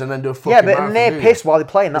bevs and then do a fucking Yeah, but marathon, and they're do you? pissed while they're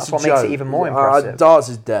playing. That's It's a what makes it joke. even more impressive. Darts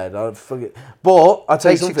is dead. But I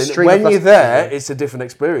tell you Takes something. extreme When you're there, athleticism. it's a different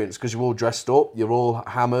experience because you're all dressed up, you're all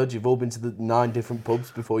hammered, you've all been to the 9 different pubs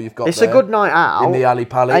before you've got It's there. a good night out. In the alley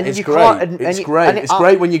pally. and It's you great. can't- and It's you- great. and It's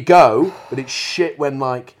great when you go, but it's shit when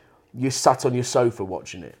you're sat on your sofa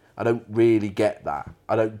watching it. I don't really get that.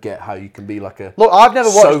 I don't get how you can be like a Look, I've never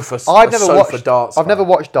watched darts. I've never fan.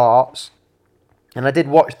 watched darts, and I did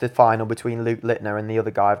watch the final between Luke Littner and the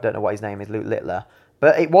other guy. I don't know what his name is, Luke Littler,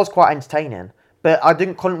 but it was quite entertaining. But I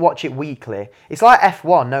couldn't watch it weekly. It's like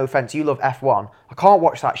F1. No offense, you love F1. I can't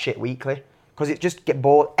watch that shit weekly because it just get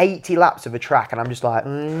bored. 80 laps of a track, and I'm just like. I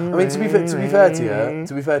mean, to be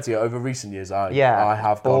fair to you, over recent years, I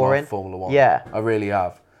have gone boring. off Formula One. Yeah. I really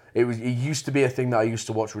have. It used to be a thing that I used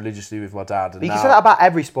to watch religiously with my dad. And But you now, can say that about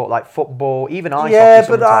every sport, like football, even ice yeah,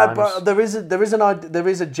 hockey sometimes. but there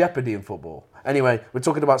is a jeopardy in football. Anyway, we're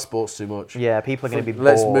talking about sports too much. Yeah, people are going to be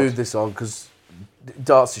Let's bored. move this on because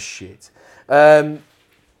darts is shit.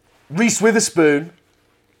 Reese Witherspoon,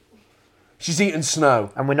 she's eating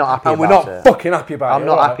snow. And we're not happy And we're about not it. fucking happy about I'm it.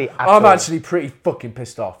 not alright? happy at I'm all. actually pretty fucking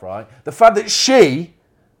pissed off, right? The fact that she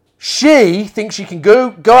thinks she can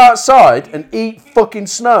go outside and eat fucking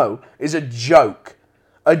snow is a joke.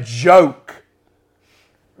 A joke.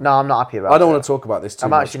 No, I'm not happy about it. I don't want to talk about this too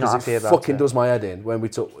I'm much actually not because happy it about fucking it. does my head in when we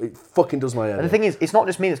talk. It fucking does my head And in. the thing is, it's not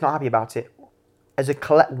just me that's not happy about it. As a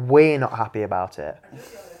we're not happy about it.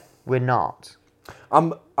 We're not.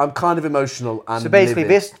 I'm kind of emotional and So basically,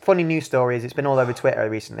 livid. this funny news story is it's been all over Twitter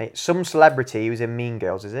recently. Some celebrity who's in Mean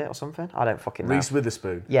Girls, is it, or something? I don't fucking know. Reese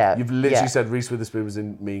Witherspoon. Yeah, You've literally yeah. said Reese Witherspoon was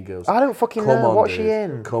in Mean Girls. I don't fucking Come know. on, What's dude. she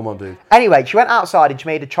in? Come on, dude. Anyway, she went outside and she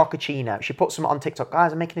made a chocochino. She put some on TikTok.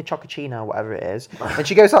 Guys, I'm making a chocochino, whatever it is. And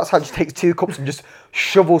she goes outside, she takes 2 cups and just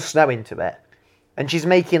shovels snow into it. And she's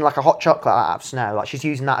making like a hot chocolate out of snow. Like she's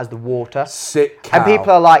using that as the water. Sick cow. And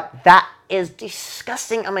people are like, that is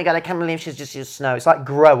disgusting. Oh my God, I can't believe she's just used snow. It's like,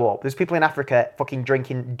 grow up. There's people in Africa fucking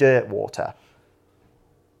drinking dirt water.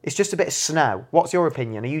 It's just a bit of snow. What's your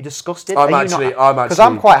opinion? Are you disgusted? I'm Because actually-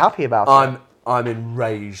 I'm quite happy about it. I'm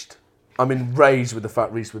enraged. I'm enraged with the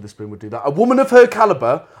fact Reese Witherspoon would do that. A woman of her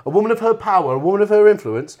caliber, a woman of her power, a woman of her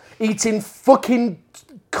influence, eating fucking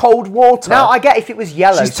cold water. Now, I get if it was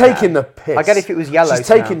yellow She's snow. taking the piss. I get if it was yellow She's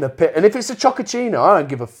snow. taking the piss. And if it's a chocochino, I don't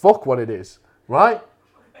give a fuck what it is. Right?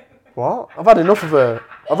 What? I've had enough of her.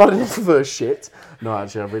 I've had enough of her shit. No,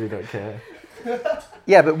 actually, I really don't care.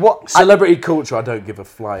 Yeah, but what... Celebrity culture, I don't give a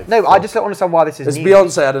flying No, fuck. I just don't understand why this is Has news.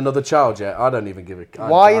 Beyonce had another child yet? I don't even give a...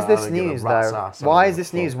 Why is I this don't give a news, rat's though? ass. I Why don't is give a this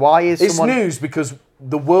fuck. news? Why is It's someone... news because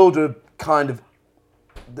the world are kind of...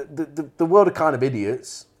 The world are kind of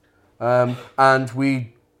idiots. And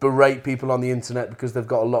we berate people on the internet because they've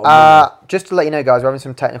got a lot of money. Just to let you know, guys, we're having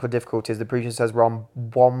some technical difficulties. The producer says we're on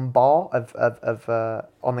 1 bar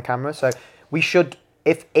on the camera. So we should...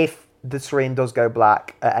 If the screen does go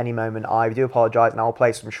black at any moment, I do apologise and I'll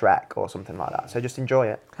play some Shrek or something like that. So just enjoy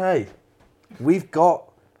it. Hey, we've got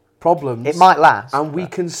problems. It might last. And we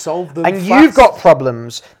can solve them And fast. you've got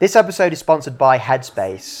problems. This episode is sponsored by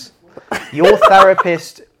Headspace. Your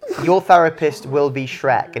therapist will be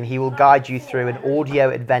Shrek, and he will guide you through an audio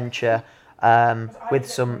adventure with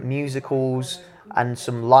some musicals and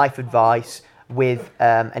some life advice. with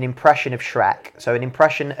an impression of Shrek. So an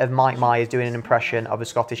impression of Mike Myers doing an impression of a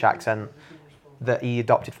Scottish accent that he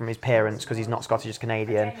adopted from his parents because he's not Scottish, he's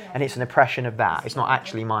Canadian. And it's an impression of that. It's not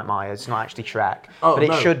actually Mike Myers, it's not actually Shrek. But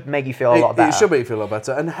it should make you feel a lot better. It should make you feel a lot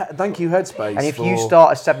better. And thank you, Headspace. And if you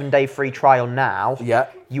start a 7-day free trial now, Yeah.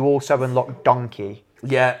 you also unlock Donkey.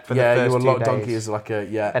 Yeah, for the first you 2 unlock days. Donkey as like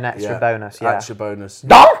An extra bonus, yeah. Extra bonus.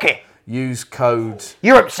 Donkey! Use code.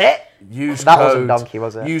 You're upset? That wasn't Donkey,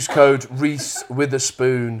 was it? Use code Reese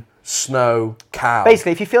Witherspoon Snow Cow.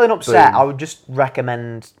 Basically, if you're feeling upset, Boom. I would just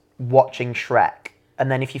recommend watching Shrek.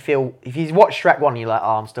 And then if you watch Shrek 1 and you're like,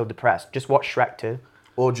 oh, I'm still depressed, just watch Shrek 2.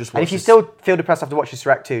 Or just watch And if you still feel depressed after watching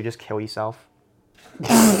Shrek 2, just kill yourself.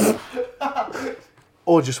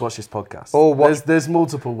 Or just watch this podcast. Or watch, there's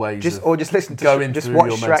multiple ways. Just listen to going just through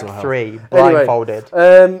watch your mental Shrek health. 3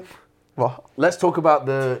 blindfolded. What? Let's talk about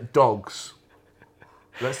the dogs.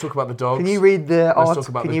 Let's talk about the dogs. Can you read the Let's talk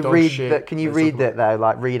about Can the you dog read shit. that? Can you Let's read talk that though?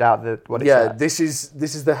 Like read out what it Yeah, says.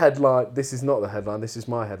 this is the headline. This is not the headline. This is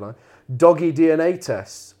my headline. Doggy DNA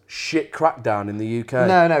tests. Shit crackdown in the UK.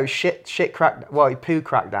 No, shit crack. Well, poo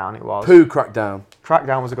crackdown it was. Poo crackdown.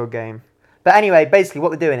 Crackdown was a good game. But anyway, basically what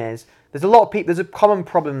they're doing is there's a lot of people. There's a common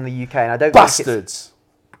problem in the UK, and I don't Bastards.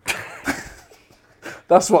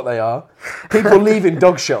 That's what they are. People leaving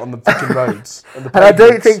dog shit on the fucking roads. And I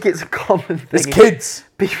don't think it's a common thing. It's kids,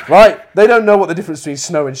 right? They don't know what the difference between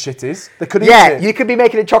snow and shit is. They could eat it. You could be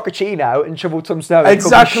making a chocochino and shovel some snow.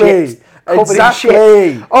 Exactly. Covered in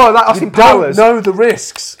shit. Oh, that Austin Powers. Don't know the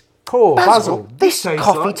risks. Cool, Basil. This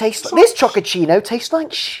coffee tastes like... This chocochino tastes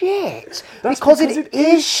like shit. Because it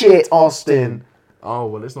is shit, Austin. Oh,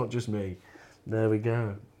 well, it's not just me. There we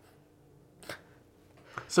go.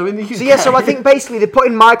 So in the UK... So I think basically they're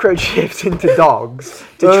putting microchips into dogs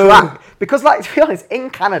to track... Because, like, to be honest, in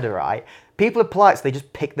Canada, right, people are polite, so they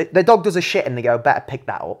just pick... Their dog does a shit and they go, better pick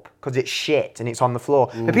that up, because it's shit and it's on the floor.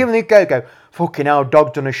 But people who go, fucking hell,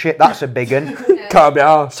 dog done a shit, that's a big un. Can't be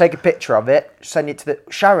arsed. Take a picture of it, send it to the...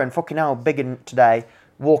 Sharon, fucking hell, big un today,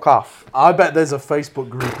 walk off. I bet there's a Facebook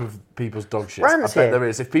group of people's dog shits. Frantic. I bet there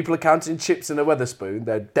is. If people are counting chips in a Weatherspoon,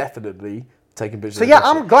 they're definitely... taking pictures. So yeah,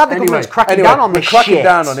 I'm glad the government's cracking down on this shit. We're cracking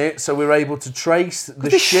down on it, so we're able to trace the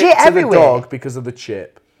shit to everywhere. the dog because of the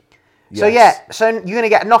chip. Yes. So yeah, so you're gonna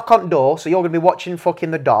get a knock on the door. So you're gonna be watching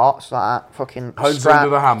fucking the darts like that, fucking Homes under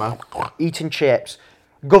the hammer, eating chips.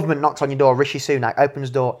 Government knocks on your door. Rishi Sunak opens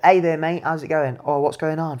the door. Hey there, mate. How's it going? Oh, what's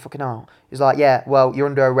going on? Fucking hell. He's like, yeah, well, you're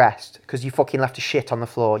under arrest because you fucking left a shit on the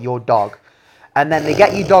floor. Your dog. And then they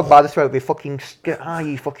get your dog by the throat. They fucking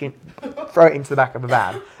you fucking throw it into the back of a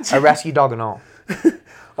van. Arrest your dog and all.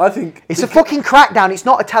 I think it's a fucking crackdown. It's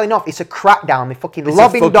not a telling off. It's a crackdown. They're fucking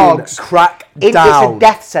lobbing dogs. Crackdown. It's a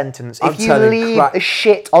death sentence. If you leave a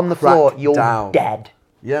shit on the floor, you're dead.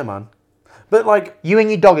 Yeah, man. But like, you and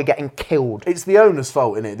your dog are getting killed. It's the owner's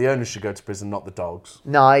fault, isn't it? The owners should go to prison, not the dogs.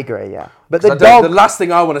 No, I agree. Yeah, but the last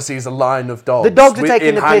thing I want to see is a line of dogs. The dogs are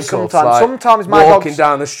taking the piss sometimes. Like, sometimes my walking dogs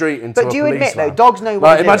down the street into. But do you admit van. though, dogs know what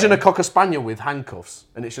like, they're imagine doing. a cocker spaniel with handcuffs,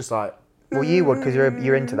 and it's just like. Well, you would because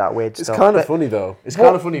you're into that weird stuff. It's kind of funny though. It's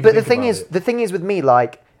kind of funny. But the thing is with me,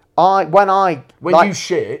 like when you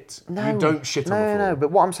shit, you don't shit on the floor. No.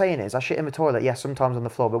 But what I'm saying is, I shit in the toilet. Yes, sometimes on the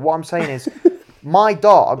floor. But what I'm saying is, my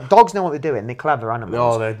dogs know what they're doing. They're clever animals.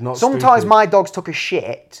 No, they're not. Sometimes stupid. my dog's took a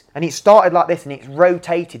shit and it started like this and it's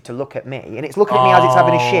rotated to look at me and it's looking at me as it's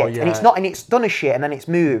having a shit and it's not and it's done a shit and then it's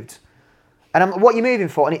moved. And I'm, what are you moving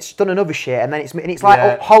for? And it's done another shit, and then it's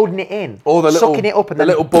like holding it in, or the sucking it up, and the then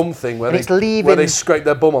little bum thing where they scrape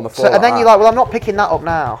their bum on the floor. So, and then you're like, well, I'm not picking that up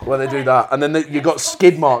now. Where they do that, and then you've got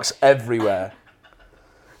skid marks everywhere.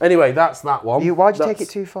 Anyway, that's that one. Why'd you take it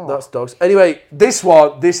too far? That's dogs. Anyway, this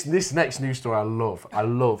one, this next news story, I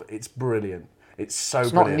love. It's brilliant. It's so.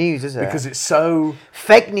 It's brilliant not news, is it? Because it's so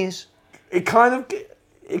fake news. It kind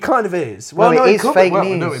of is. Well, no, it is fake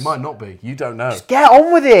news. No, it might not be. You don't know. Just get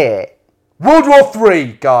on with it. World War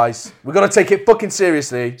III, guys. We've got to take it fucking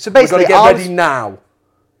seriously. So basically, we've got to get ready now.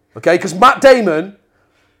 Okay? Because Matt Damon,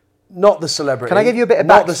 not the celebrity. Can I give you a bit of backstory?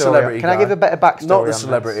 Not the celebrity. Can I give a bit of backstory? Not the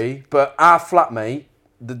celebrity, but our flatmate,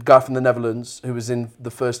 the guy from the Netherlands who was in the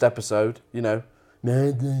first episode, you know,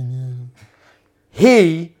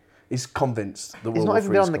 he is convinced that he's not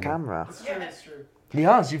even been on the camera. That's true. He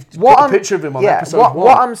has. You've put a picture of him on episode 1.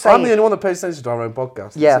 What I'm saying, I'm the only one that pays attention to our own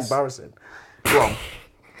podcast. Yes. It's embarrassing. Go on.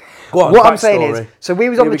 What I'm saying is, so we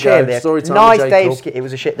was on the chairlift. Nice Dave ski. It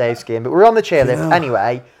was a shit Dave skiing, but we were on the chairlift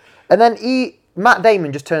anyway. And then Matt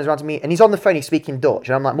Damon just turns around to me and he's on the phone. He's speaking Dutch,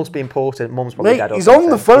 and I'm like, must be important. Mum's probably dead. He's on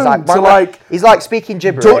the phone he's like speaking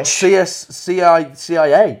gibberish. Dutch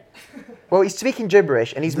CIA. Well, he's speaking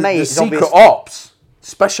gibberish, and his mate the is secret ops,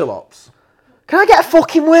 special ops. Can I get a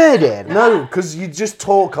fucking word in? No, because you just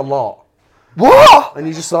talk a lot. What? And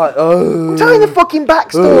you're just like, oh. I'm telling the fucking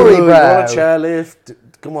backstory, You bro. want a chairlift?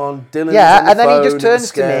 Come on, Dylan's Yeah, on the and then phone, he just turns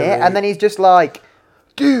it's to me, scary. and then he's just like,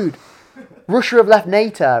 dude, Russia have left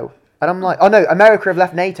NATO. And I'm like, oh no, America have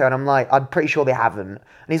left NATO. And I'm like, I'm pretty sure they haven't. And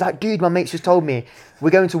he's like, dude, my mate's just told me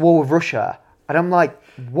we're going to war with Russia. And I'm like,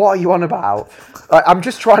 what are you on about? Like, I'm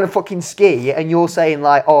just trying to fucking ski, and you're saying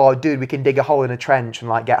like, oh, dude, we can dig a hole in a trench and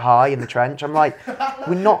like get high in the trench. I'm like,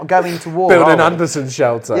 we're not going to war. Build an are we? Anderson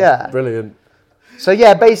shelter. Yeah. Brilliant. So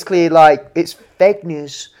yeah, basically like it's fake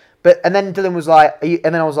news. And then Dylan was like, and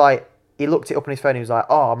then I was like, he looked it up on his phone. He was like,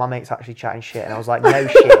 oh, my mate's actually chatting shit. And I was like, no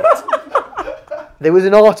shit. There was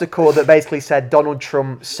an article that basically said Donald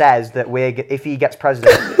Trump says that if he gets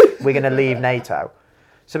president, we're going to leave NATO.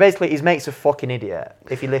 So basically, his mate's a fucking idiot,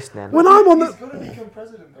 if you're listening. When I'm on He's the... gonna become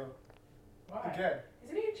president though. Why? Again.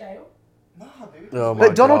 Isn't he in jail? Nah, dude. Oh my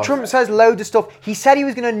But Donald God. Trump says loads of stuff. He said he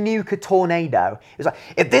was going to nuke a tornado. He was like,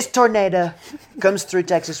 if this tornado comes through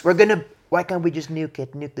Texas, why can't we just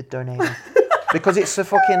nuke the tornado? Because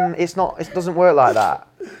it doesn't work like that.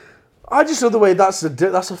 I just know the way that's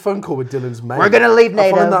a phone call with Dylan's mate. We're going to leave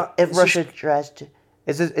I find NATO that if it's Russia just- tries to...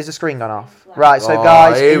 Is the screen gone off? Right, so Oh,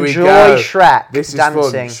 guys, here we enjoy go. Shrek This is dancing.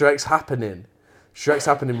 fun. Shrek's happening. Shrek's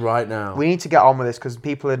happening right now. We need to get on with this because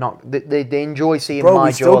people are not... They enjoy seeing Bro, my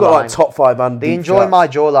we've still got like jawline. top 5 and They deep enjoy chats. my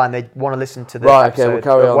jawline. They want to listen to the Right, episode. okay, we'll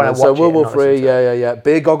carry but on when I then. So watch it, World War not listen 3, to it. yeah.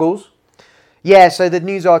 Beer goggles? Yeah, so the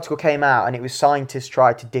news article came out and it was scientists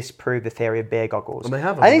tried to disprove the theory of beer goggles. And they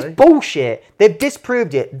have, And haven't it's they? bullshit. They've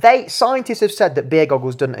disproved it. Scientists have said that beer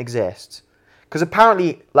goggles don't exist. Because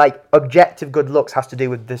apparently, like, objective good looks has to do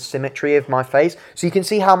with the symmetry of my face. So you can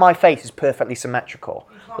see how my face is perfectly symmetrical.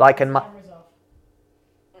 Like, and my...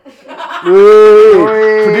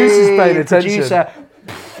 Producer's paying attention. Producer,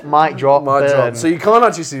 mic drop, My burn. job. So you can't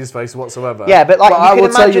actually see his face whatsoever. Yeah, but like I you will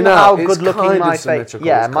can tell imagine now, how it's good looking kind of my face. symmetrical.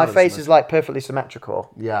 Yeah, It's my kind of face is like perfectly symmetrical.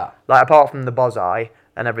 Yeah. Like apart from the boz eye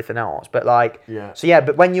and everything else, but like Yeah. So yeah,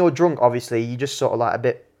 but when you're drunk, obviously you just sort of like a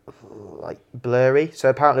bit like blurry. So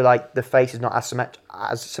apparently like the face is not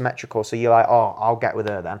as symmetrical. So you're like, oh, I'll get with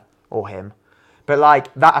her then or him. But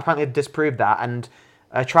like that apparently disproved that, and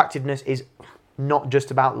attractiveness is not just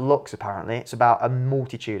about looks. Apparently, it's about a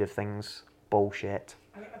multitude of things. Bullshit.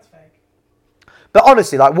 I think that's fake. But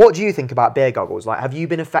honestly, like, what do you think about beer goggles? Like, have you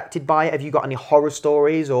been affected by it? Have you got any horror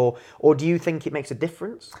stories, or do you think it makes a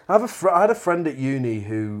difference? I had a friend at uni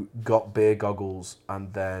who got beer goggles,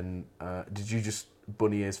 and then did you just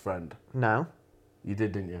bunny ears friend? No, You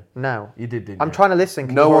did, didn't you? no. You did, didn't I'm you? trying to listen.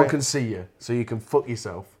 No one can see you, so you can fuck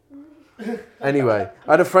yourself. Anyway,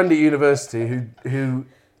 I had a friend at university who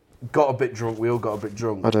got a bit drunk. We all got a bit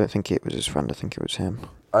drunk, I don't think it was his friend. I think it was him.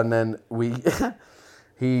 and then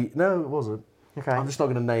no, it wasn't. Okay. I'm just not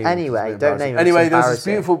going to name. Anyway, him, don't name him, Anyway, it's there was this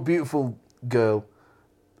embarrassing. beautiful girl,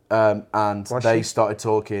 and Was they she? started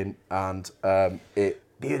talking, and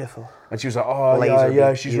Beautiful. and she was like, oh Laser yeah,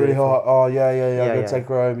 beam, she's really beautiful. hot. Oh yeah, I'm Yeah, gonna yeah. take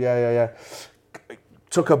her home. Yeah.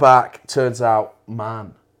 Took her back. Turns out,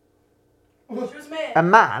 man. She was me. A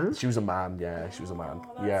man? She was a man. Yeah, she was a man.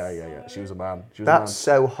 Yeah. She was a man. She was That's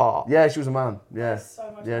a man. so hot. Yeah, she was a man. Yeah, so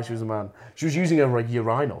much yeah, fun. she was a man. She was using a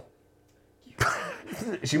urinal.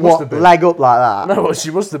 She must What, have been. leg up like that? No,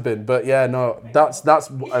 she must have been. But yeah, no, that's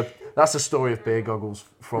a story of beer goggles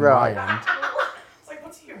from Right. my end. It's like,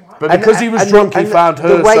 what's your mind? But because he was drunk, he found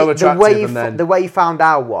her so attractive, and then the way he found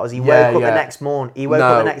out was he woke Yeah, up the yeah. next morning. He woke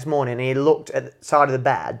up the No. next morning and he looked at the side of the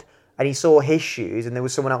bed and he saw his shoes and there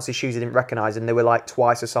was someone else's shoes he didn't recognise and they were like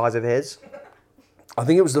twice the size of his. I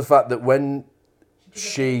think it was the fact that when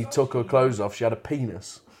she took her clothes off, she had a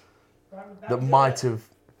penis that might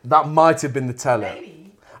have been the teller.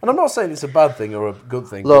 Maybe. And I'm not saying it's a bad thing or a good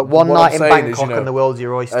thing. Look, but one what night I'm in saying Bangkok is, and the world's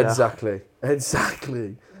your oyster. Exactly.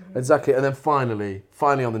 And then finally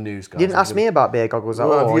on the news, guys. You didn't ask me about beer goggles at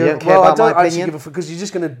all. Have You don't care I about don't my actually opinion. because you're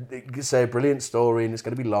just going to say a brilliant story and it's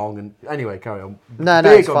going to be long. And anyway, carry on. No,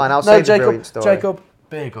 Beer it's goggles. fine. I'll No, save the Jacob, brilliant story. Jacob,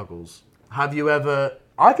 beer goggles. Have you ever?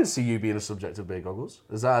 I can see you being a subject of beer goggles.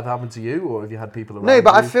 Has that ever happened to you, or have you had people around? No,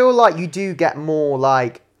 but I you? feel like you do get more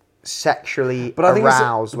like sexually But I think it's a-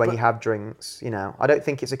 aroused when but- you have drinks. You know, I don't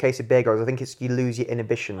think it's a case of beer goggles. I think it's you lose your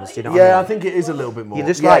inhibitions. Do you know? What Yeah, I I mean? think it is a little bit more. You're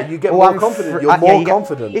just yeah, like you get oh, more I'm confident. fr- You're yeah, more you get-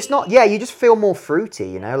 confident. It's not. Yeah, you just feel more fruity.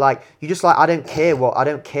 You know, like you just like I don't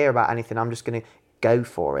care about anything. I'm just gonna go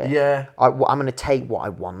for it. Yeah. I'm gonna take what I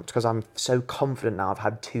want because I'm so confident now. I've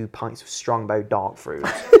had 2 pints of Strongbow dark fruit. A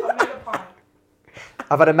mega pint.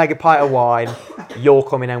 I've had a mega pint of wine. You're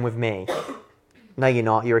coming home with me. No, you're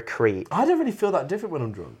not. You're a creep. I don't really feel that different when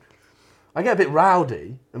I'm drunk. I get a bit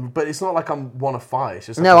rowdy, but it's not like I want to fight. It's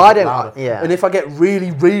just like No, a I bit don't- louder. yeah. And if I get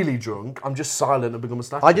really, really drunk, I'm just silent and become a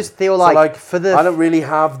statue. I just feel So, like for the- I don't really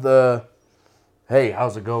have the "Hey,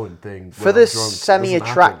 how's it going?" thing. For the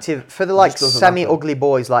semi-attractive, for the like just doesn't happen. semi-ugly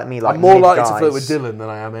boys like me, like I'm more mid likely to guys. flirt with Dylan than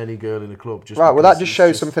I am any girl in the club. Just Right, well because that just it's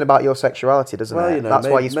shows something about your sexuality, doesn't Well, it? you know, That's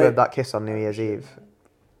why you maybe- swerved that kiss on New Year's Eve.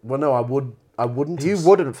 Well, no, I wouldn't. You have-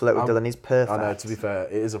 wouldn't flirt with I- Dylan, he's perfect. I know. To be fair,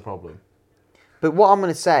 it is a problem. But what I'm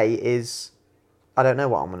going to say is, I don't know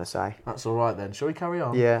what I'm going to say. That's all right then. Shall we carry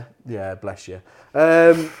on? Yeah. Yeah, bless you.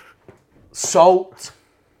 Salt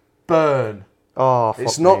burn. Oh, fuck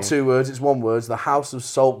It's not me. 2 words, it's 1 word. The House of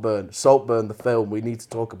Saltburn. Saltburn, the film. We need to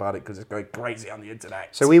talk about it because it's going crazy on the internet.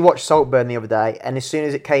 So we watched Saltburn the other day, and as soon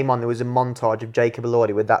as it came on, there was a montage of Jacob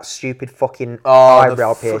Elordi with that stupid fucking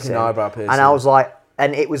eyebrow fucking piercing. eyebrow piercing. And I was like,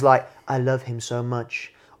 and it was like, I love him so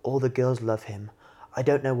much. All the girls love him. I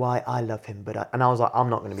don't know why I love him, but and I was like, I'm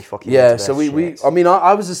not going to be fucking. Yeah, into so this we shit. I mean,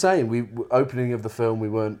 I was the same. Opening of the film,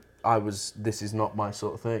 this is not my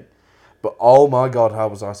sort of thing. But oh my God, how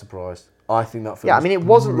was I surprised? I think that film Yeah, I mean, it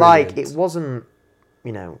wasn't like brilliant. it wasn't,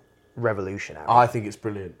 you know, revolutionary. I think it's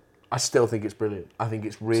brilliant. I still think it's brilliant. I think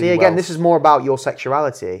it's really See, again, well- this is more about your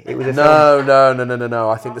sexuality. It was a film. No.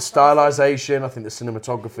 I think the stylization, I think the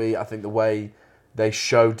cinematography, I think the way they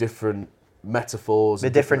show different metaphors, The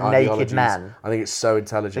and different naked ideologies, men. I think it's so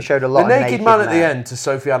intelligent. They showed a lot The of naked naked man at the men. end to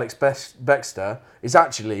Sophie Alex Bextor is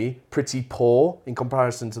actually pretty poor in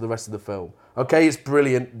comparison to the rest of the film. Okay, it's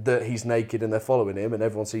brilliant that he's naked and they're following him and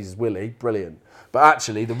everyone sees his willy, brilliant. But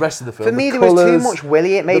actually, the rest of the film, For me, the there was too colours, much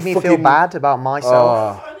Willy. It made the me feel fucking- bad about myself.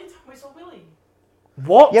 Oh. Only time we saw Willie.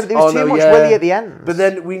 What? Yeah, but there was too much Willy at the end. But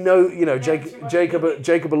then we know, Jacob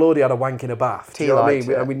Willy. Elordi had a wank in a bath. Do you know what I mean? liked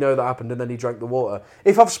it. And we know that happened, and then he drank the water.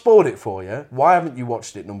 If I've spoiled it for you, why haven't you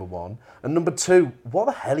watched it? Number one, and number two, what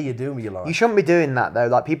the hell are you doing with your life? You shouldn't be doing that though.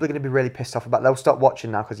 Like people are going to be really pissed off about. They'll stop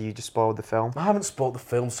watching now because you just spoiled the film. I haven't spoiled the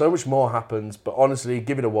film. So much more happens, but honestly,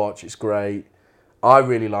 give it a watch. It's great. I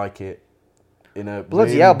really like it. In a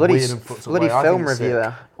Bloody really hell, bloody weird and fucked up way. I think film it's sick. reviewer.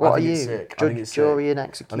 I What are think you? it's sick. I think Judge, it's sick. jury, and I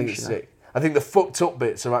think it's executioner. sick. I think the fucked up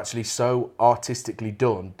bits are actually so artistically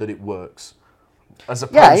done that it works. As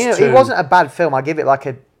opposed Yeah, to it wasn't a bad film. I give it like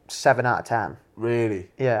a 7 out of 10. really.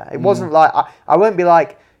 Yeah, it wasn't like I won't be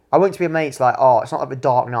like I won't be a mate's like it's not like The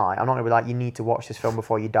Dark Knight. I'm not gonna be like you need to watch this film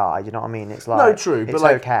before you die. Do you know what I mean? It's like No, true, It's but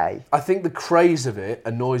like, okay. I think the craze of it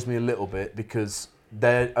annoys me a little bit because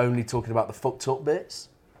they're only talking about the fucked up bits,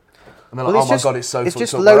 and they're like, Well, "Oh my god, it's so it's fucked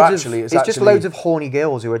just up." loads But of actually, it's just loads of horny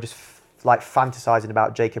girls who are just like fantasizing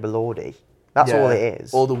about Jacob Elordi. That's all it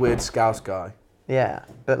is. Or the weird Scouse guy. Yeah,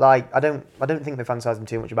 but like I don't think they're fantasizing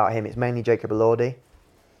too much about him. It's mainly Jacob Elordi.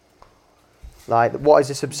 Like, what is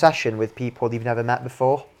this obsession with people you've never met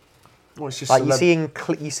before? Well, it's just Like you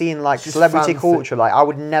see in like It's just celebrity fan culture. Like I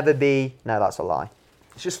would never be. No, that's a lie.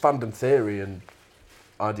 it's just fandom theory and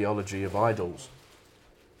ideology of idols.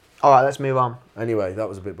 All right, let's move on. Anyway, that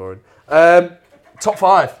was a bit boring. Top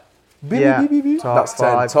 5. Yeah, That's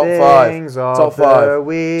 10. five Top 5. things of Top the 5.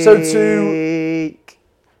 week. So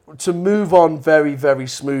to move on very, very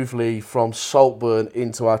smoothly from Saltburn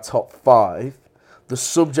into our top 5, the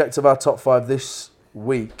subject of our top 5 this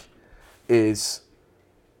week is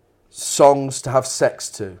songs to have sex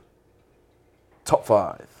to. Top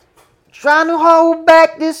 5. Trying to hold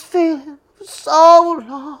back this feeling for so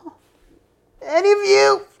long, and if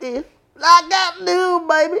you feel like I do,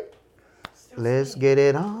 baby, let's get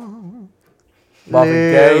it on. Marvin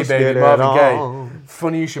Gaye, Let's baby, get it Marvin Gaye. on.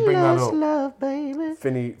 Funny you should bring that Let's up. love, baby.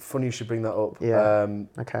 Funny you should bring that up. Yeah.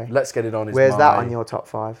 Okay. Let's get it on. Is Where's that my on your top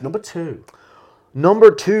 5? number 2?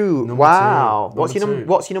 Number 2. Number Wow. two. What's Number your two.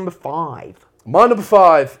 What's your number 5? My number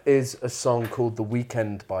 5 is a song called "The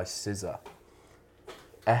Weekend" by SZA.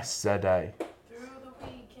 SZA. Through the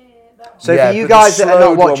weekend. That one. So Yeah, for you but the guys that are slowed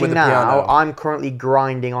not one watching with the now, piano. I'm currently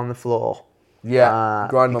grinding on the floor. Yeah,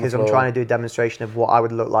 grinding on the because I'm floor. trying to do a demonstration of what I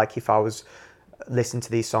would look like if I was listening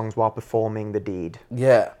to these songs while performing the deed.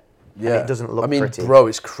 Yeah, yeah. it doesn't look I mean, pretty. bro,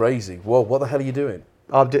 it's crazy. Whoa, what the hell are you doing?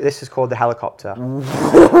 This is called the helicopter.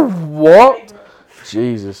 What?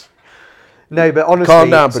 Jesus. No, but honestly, Calm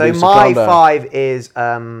down, so producer, my calm down. 5 is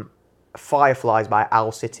Fireflies by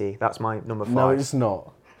Owl City. That's my number 5. No, it's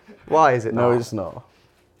not. Why is it No, not? it's not.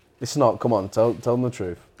 It's not. Come on, tell them the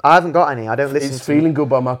truth. I haven't got any. I don't listen It's to "Feeling Good"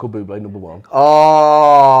 by Michael Bublé, number 1.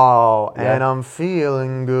 Oh, Yeah. and I'm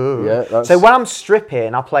feeling good. Yeah, that's- So when I'm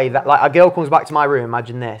stripping, I play that. Like a girl comes back to my room,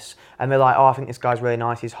 imagine this, and they're like, "Oh, I think this guy's really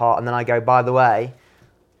nice. He's hot." And then I go, "By the way,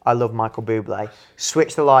 I love Michael Bublé."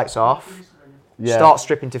 Switch the lights off. Yeah. Start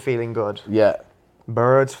stripping to "Feeling Good." Yeah.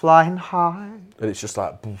 Birds flying high. And it's just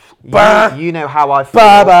like, bah, You know how I feel.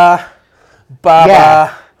 ba ba, ba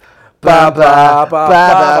Yeah. ba ba ba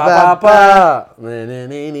ba ba ba,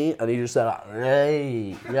 and he just said, like,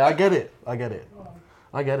 hey. Yeah, I get it.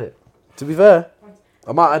 To be fair,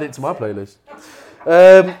 I might add it to my playlist.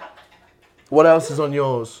 What else is on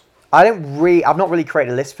yours? I've not really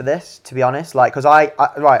created a list for this, to be honest. Like, because I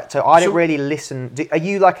didn't really listen. Are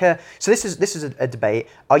you like a? So this is a debate.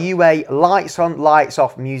 Are you a lights on, lights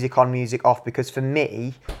off, music on, music off? Because for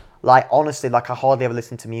me, like honestly, like I hardly ever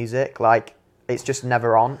listen to music. Like it's just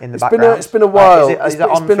never on in the background. It's been a while. Like, is it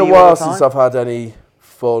It's on been for a you all while the time? since I've had any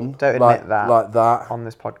fun. Don't admit like that like that on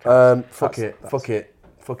this podcast.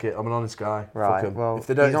 Fuck it. I'm an honest guy. Right. Fuck 'em. Well, if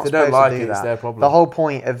they don't you're not like supposed to it, do it's that. their problem. The whole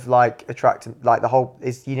point of like attracting, like the whole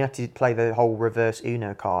is you have to play the whole reverse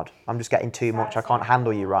Uno card. I'm just getting too much. I can't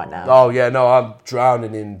handle you right now. Oh yeah, no, I'm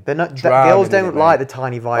drowning in. They're not. drowning Girls in don't it, like mate. the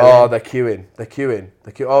tiny violin. Oh, they're queuing.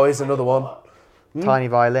 Oh, here's another one. Tiny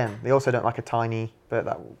violin. They also don't like a tiny, but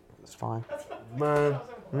that's fine. Man,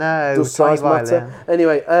 No, does tiny size matter? violin.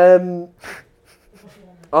 Anyway,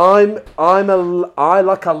 I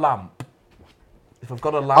like a lamp. If I've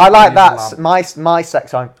got a lamp, I like use a that. lamp. My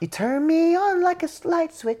sex song. You turn me on like a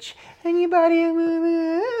light switch, and your body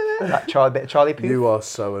moving. That bit of Charlie Puth. You are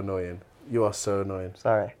so annoying.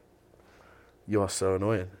 Sorry. You are so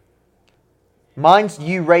annoying. Mine's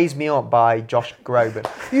 "You Raise Me Up" by Josh Groban.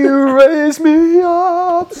 You raise me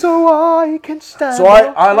up so I can stand. So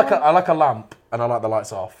I like a lamp and I like the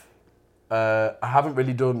lights off. I haven't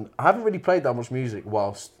really played that much music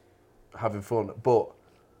whilst having fun, but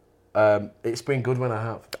it's been good when I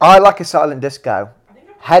have. I like a silent disco.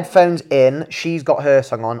 Headphones in. She's got her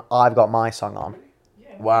song on. I've got my song on.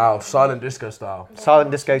 Wow, silent disco style.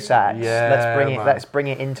 Silent disco sex. Yeah, man. Let's bring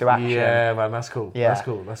it into action. Yeah, man, that's cool. Yeah.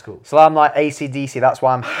 That's cool. So I'm like AC/DC. That's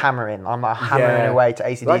why I'm hammering. I'm like hammering Yeah. away to That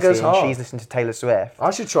AC/DC, goes and hard. she's listening to Taylor Swift.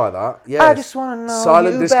 I should try that. Yeah. I just want to know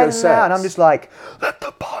silent you disco better sex. now. And I'm just like, let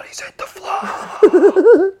the bodies hit the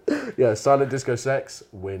floor. Yeah, silent disco sex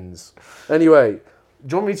wins. Anyway, do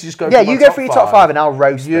you want me to just go? Yeah, for my you go for your top five, and I'll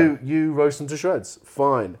roast them. You roast them to shreds.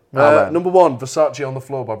 Fine. No, I won't. Number 1, Versace on the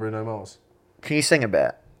Floor by Bruno Mars. Can you sing a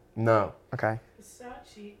bit? No. Okay.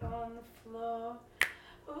 Versace on the floor.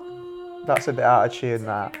 Ooh, That's a bit out of tune,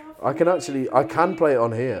 that. I can play it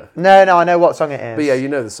on here. No, I know what song it is. But yeah, you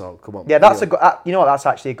know the song. Come on. Yeah, that's Anyway. a good. You know what? That's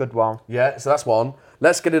actually a good one. Yeah, so that's one.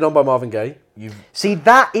 Let's Get It On by Marvin Gaye. See,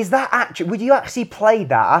 that actually. Would you actually play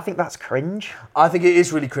that? I think that's cringe. I think it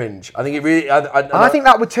is really cringe. I think it really. I think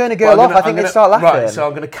that would turn a but girl I'm off. gonna- I think I'm they'd gonna- start laughing. Right, so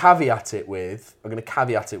I'm going to caveat it with,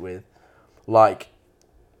 like,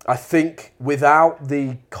 I think without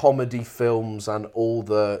the comedy films and all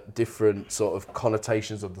the different sort of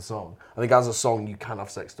connotations of the song, I think as a song you can have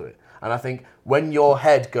sex to it. And I think when your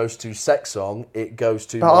head goes to sex song, it goes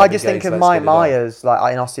to. But I Marvin just Gaye's think of Let's Mike Get It On. Myers,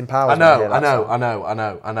 like in Austin Powers. I when hear that song.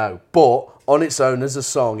 know. But on its own as a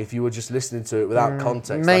song, if you were just listening to it without context,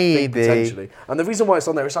 I think maybe. potentially. And the reason why it's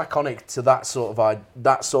on there, it's iconic to that sort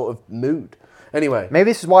of mood. Anyway. Maybe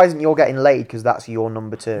this is why isn't you're getting laid because that's your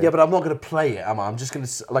number 2. Yeah, but I'm not going to play it, am I? I'm just going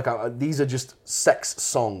to these are just sex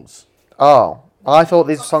songs. Oh, I thought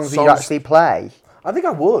these songs you'd Songs- actually play. I think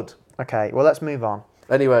I would. Okay, well let's move on.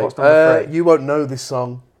 Anyway, What's number 3? you won't know this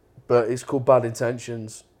song, but it's called Bad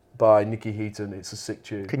Intentions by Nicky Heaton. It's a sick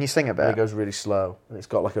tune. Can you sing a And it bit? goes really slow, and it's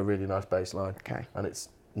got like a really nice bass line. Okay. And it's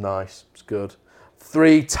nice. It's good.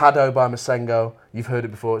 3, Tado by Masengo. You've heard it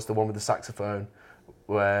before. It's the one with the saxophone,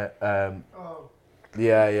 where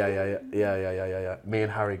yeah. Me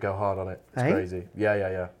and Harry go hard on it. It's Hey? crazy.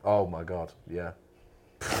 Yeah. Oh my god. Yeah.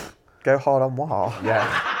 Go hard on what?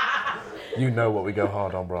 Yeah. You know what we go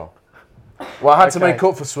hard on, bro. Well, I had to Okay. make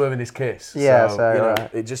up for swerving his kiss. Yeah, so so, you know, right.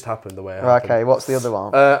 it just happened the way it Right, happened. okay, what's the other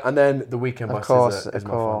one? And then The Weeknd by Of course, SZA is of my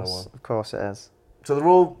final course, one. of course it is. So they're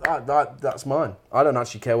all that's mine. I don't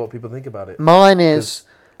actually care what people think about it. Mine is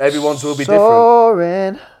Everyone's will be different.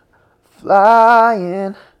 soaring,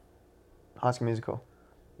 flying. High School Musical.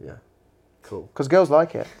 Yeah, cool. Because girls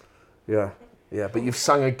like it. Yeah. But you've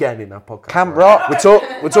sung again in our podcast. Camp right? Rock.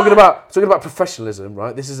 We're talking about professionalism,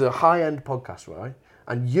 right? This is a high-end podcast, right?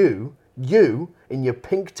 And you in your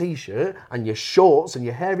pink t-shirt and your shorts and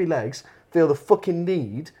your hairy legs feel the fucking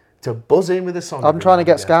need to buzz in with a song. I'm every trying to now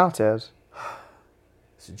get and again. scouters.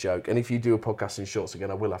 It's a joke. And if you do a podcast in shorts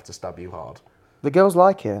again, I will have to stab you hard. The girls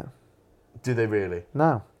like it. Do they really?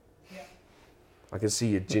 No. I can see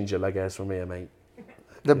your ginger leg hairs from here, mate.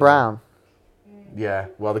 The brown. Yeah.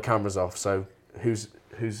 Well, the camera's off, so whose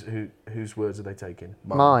words are they taking?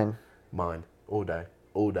 Mine. Mine. All day.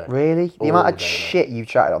 Really? The All amount of day, mate. shit you've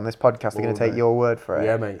chatted on this podcast, they're going All to take day. your word for it.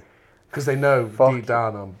 Yeah, mate. Because they know Fuck. deep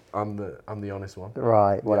down I'm the honest one.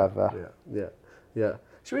 Right, whatever. Yeah.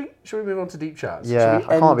 Should we move on to deep chats? Yeah, Should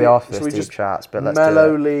we I can't end be it- asked for should this we deep just chats, but let's do it.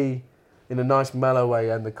 mellowly in a nice mellow way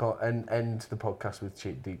end the podcast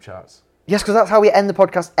with deep chats? Yes, because that's how we end the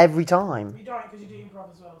podcast every time. You don't, because you do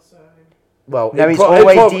improv as well, so... Well, No, it's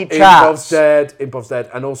always deep chats. Improv's dead,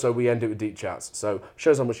 and also we end it with deep chats. So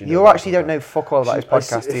shows how much you know. You actually don't know fuck all about this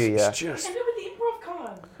podcast, do you? It's just... End it with the improv, come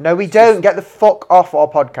on. No, we don't. Get the fuck off our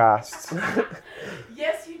podcast.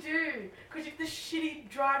 Yes, you do. Because you did the shitty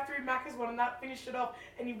drive-through Macca's one and that finished it off,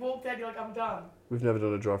 and you walked out, you're like, I'm done. We've never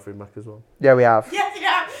done a drive-through Mac as well. Yeah, we have. Yes,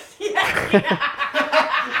 yeah. Yes,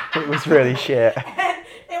 yeah. It was really shit. And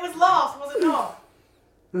it was last, was it not?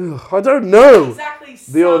 I don't know Exactly.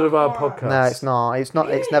 the order of our someone. podcast. No, it's not. It's not.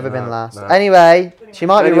 It's never been No, last. no. Anyway, she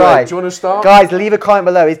might be Anyway, right. do you want to start? Guys, leave a comment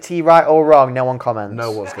below. Is T right or wrong? No one comments.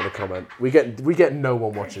 No one's going to comment. We get no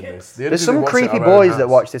one watching this. The only There's people some watch it creepy are our own boys that house.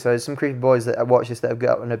 watch this. There's some creepy boys that watch this that have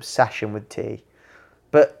got an obsession with T,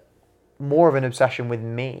 but more of an obsession with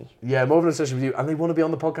me. Yeah, more of an obsession with you, and they want to be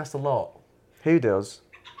on the podcast a lot. Who does?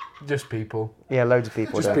 Just people. Yeah, loads of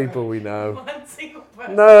people. Just do. people we know. One single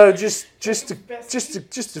person. No, just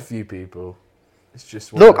a few people. It's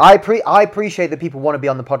just Look, I appreciate that people want to be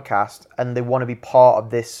on the podcast and they want to be part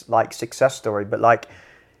of this like success story, but like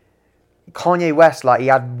Kanye West, like he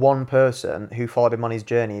had one person who followed him on his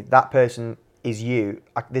journey. That person is you.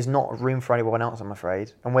 There's not room for anyone else, I'm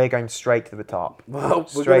afraid, and we're going straight to the top. Well, we're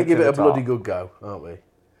Straight going to give to it a the top. bloody good go, aren't we?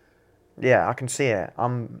 Yeah, I can see it.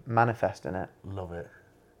 I'm manifesting it. Love it.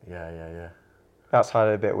 Yeah. That's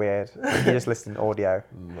sounded a bit weird. You just listen to audio.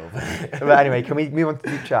 Love it. But anyway, can we move on to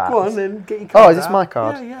the chat? Go on then, get your card Oh, is this out. my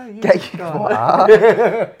card? Yeah. Get your card.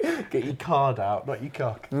 card. Get your card out, not your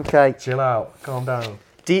cock. Okay. Chill out. Calm down.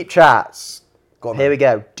 Deep chats. Go on Here then. we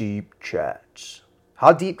go. Deep chats.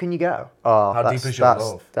 How deep can you go? Oh, How deep is your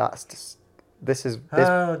love? That's just, this.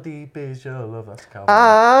 How deep is your love? That's Calvin.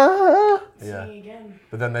 Ah. Yeah. Sing again.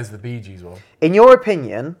 But then there's the Bee Gees one. In your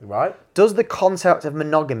opinion, Right? does the concept of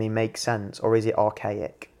monogamy make sense, or is it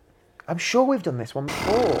archaic? I'm sure we've done this one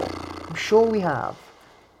before. I'm sure we have.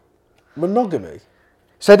 Monogamy?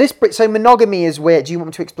 So monogamy is where. Do you want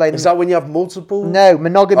me to explain? Is that when you have multiple? No,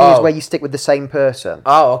 monogamy is Oh. where you stick with the same person.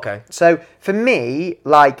 Oh, okay. So for me,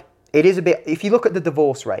 like it is a bit. If you look at the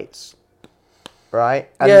divorce rates, right?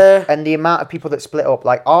 And, Yeah. And the amount of people that split up,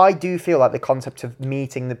 like I do feel like the concept of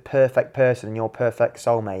meeting the perfect person and your perfect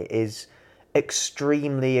soulmate is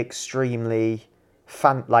extremely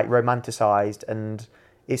romanticized, and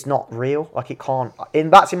it's not real. Like it can't.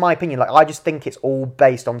 And that's in my opinion. Like I just think it's all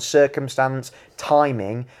based on circumstance,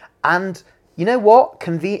 timing, and you know what?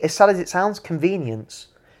 As sad as it sounds, convenience.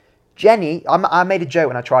 Jenny, I made a joke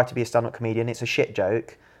when I tried to be a stand-up comedian. It's a shit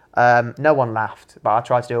joke. No one laughed, but I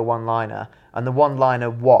tried to do a one-liner, and the one-liner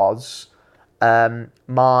was,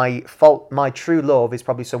 my true love is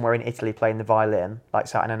probably somewhere in Italy playing the violin, like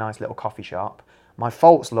sat in a nice little coffee shop. My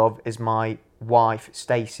false love is my wife,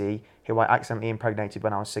 Stacey, who I accidentally impregnated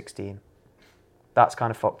when I was 16. That's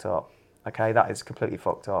kind of fucked up. Okay, that is completely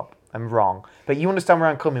fucked up and wrong. But you understand where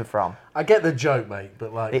I'm coming from. I get the joke, mate,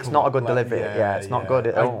 but like... It's come not on, a good delivery. Yeah, it's not good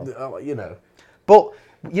at all. You know. But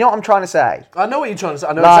you know what I'm trying to say? I know what you're trying to say.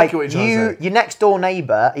 I know Like exactly what you're trying to say. your next door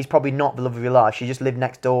neighbour is probably not the love of your life. She just lived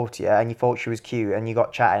next door to you, and you thought she was cute, and you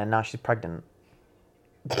got chatting, and now she's pregnant.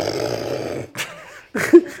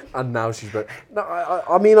 And now she's... No,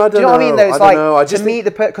 I mean, I don't know. Do you know what I mean? Though it's I like don't know. I just to meet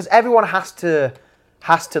the because everyone has to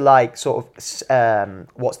like sort of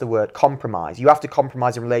what's the word? Compromise. You have to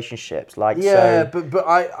compromise in relationships. Like Yeah, so, but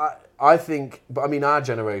I think... But I mean, our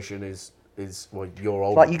generation is well, you're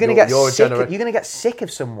old. like you're gonna get you're a sick. genera- You're gonna get sick of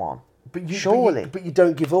someone. But surely. But you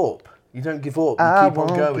don't give up. You don't give up. You I keep on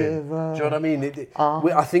won't going. give up Do you know what I mean?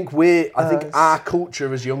 I think us. our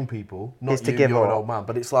culture as young people, not Is to you, give you're an up. old man,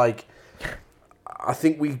 but it's like, I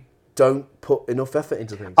think we don't put enough effort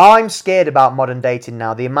into things. I'm scared about modern dating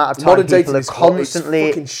now. The amount of time Modern people dating are is hot, it's constantly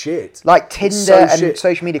fucking shit. like It's Tinder so and shit.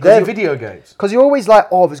 social media. They're video games. Because you're always like,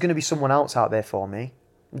 oh, there's going to be someone else out there for me.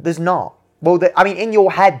 There's not. Well, I mean, in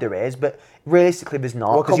your head there is, but realistically there's not.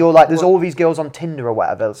 Well, Because you're like, there's all these girls on Tinder or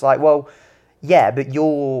whatever. It's like, well, yeah, but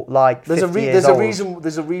you're like 50 years old.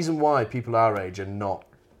 There's a reason why people our age are not.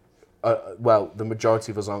 Well, the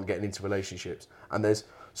majority of us aren't getting into relationships, and there's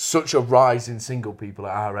such a rise in single people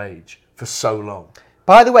at our age for so long.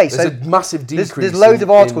 By the way, There's so a massive decrease. there's loads of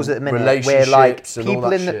articles in at the minute where like relationships and all people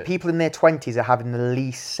that in shit. people in their 20s are having the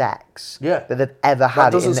least sex Yeah. that they've ever had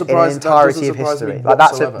in doesn't the surprise- that entirety doesn't of surprise me history. Like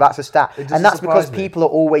whatsoever. that's a stat, It doesn't and that's because surprise me. people are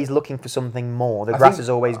always looking for something more. The I grass think, is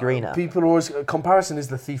always greener. People are always comparison is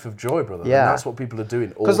the thief of joy, brother. Yeah. And that's what people are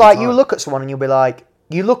doing all Because the like time. you look at someone and you'll be like,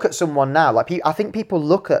 you look at someone now. Like I think people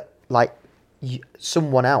look at like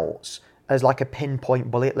someone else as like a pinpoint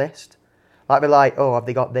bullet list. Like, be like, oh, have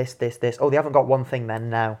they got this? Oh, they haven't got one thing then?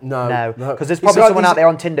 No. No. Because there's It's probably like someone these- out there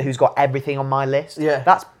on Tinder who's got everything on my list. Yeah.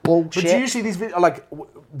 That's But bullshit. usually these videos, like,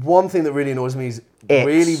 one thing that really annoys me is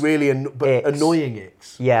Icks. really Icks. annoying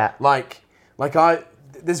icks. Yeah.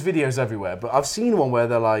 There's videos everywhere, but I've seen one where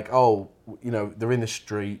they're like, oh, you know, they're in the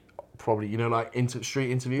street, probably, you know, like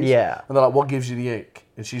street interviews. Yeah. And they're like, what gives you the ick?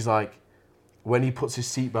 And she's like, when he puts his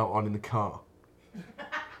seatbelt on in the car.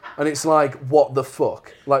 And it's like, what the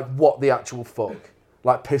fuck? Like, what the actual fuck?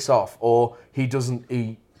 Like, piss off. Or he doesn't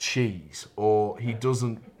eat cheese. Or he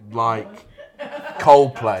doesn't like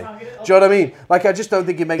Coldplay. Do you know what I mean? Like, I just don't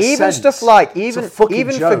think it makes sense. Even stuff like, It's a even fucking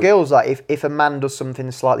for joke. girls, like, if a man does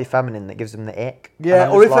something slightly feminine that gives them the ick. Yeah,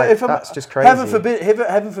 and I'm or just like, if that's just crazy.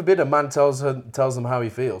 Heaven forbid a man tells them how he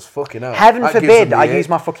feels. Fucking hell. Heaven That gives forbid them I the use ick.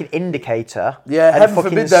 my fucking indicator. Yeah, and heaven fucking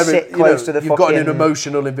forbid they're, sit you close know, to the you've fucking... got an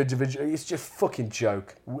emotional individual. It's just a fucking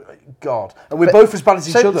joke. God. And we're both as bad as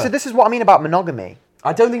each other. So this is what I mean about monogamy.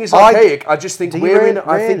 I don't think it's archaic. I just think Do you we're in. really?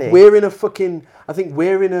 I think we're in a fucking. I think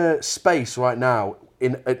we're in a space right now,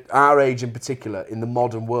 at our age in particular, in the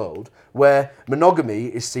modern world, where monogamy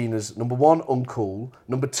is seen as number one, uncool.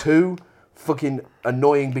 Number two, fucking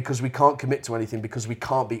annoying because we can't commit to anything because we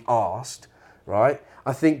can't be arsed. Right?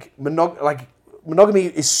 I think monogamy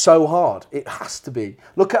is so hard. It has to be.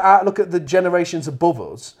 Look at the generations above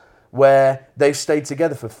us, where they've stayed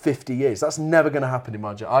together for 50 years. That's never going to happen in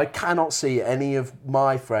my generation. I cannot see any of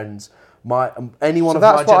my friends, anyone of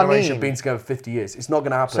my that's what I generation mean. being together for 50 years. It's not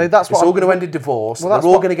going to happen. So that's it's what all I'm- going to end in divorce. Well, They're that's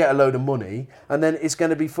all what- going to get a load of money, and then it's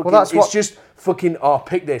going to be fucking... that's it's what- just fucking,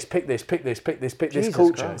 pick this Jesus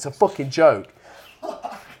culture. Christ. It's a fucking joke.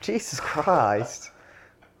 Jesus Christ.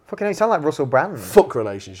 Fucking hell, you sound like Russell Brand. Fuck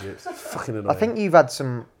relationships. Fucking annoying. I think you've had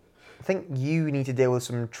some... I think you need to deal with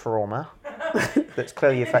some trauma that's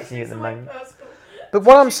clearly affecting you at the moment. But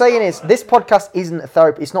what I'm saying is, this podcast isn't a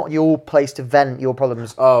therapy. It's not your place to vent your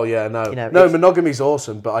problems. Oh, yeah, no. You know, no, it's- monogamy's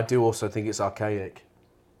awesome, but I do also think it's archaic.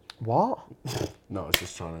 What? No, I was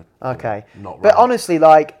just trying to... Okay. Not But right. honestly,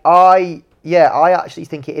 like, I actually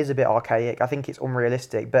think it is a bit archaic. I think it's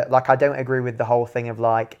unrealistic. But, like, I don't agree with the whole thing of,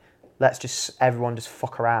 like, everyone just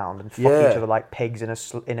fuck around and fuck Yeah. each other like pigs in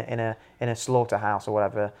a slaughterhouse or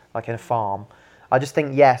whatever, like in a farm. I just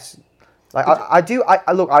think, yes... Like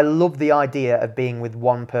I love the idea of being with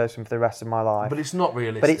one person for the rest of my life. But it's not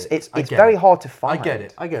realistic. But it's I get very it. hard to find. I get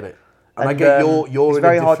it. And I get you're it's in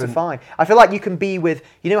very a hard to different- find. I feel like you can be with,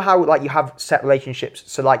 you know how like you have set relationships,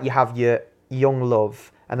 so like you have your young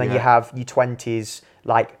love and then you Yeah. have your 20s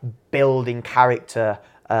like building character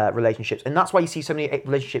relationships, and that's why you see so many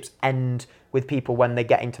relationships end with people when they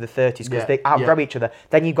get into the 30s because they outgrow each other.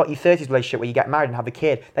 Then you've got your 30s relationship where you get married and have a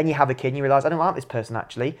kid. Then you have a kid and you realise, I don't like this person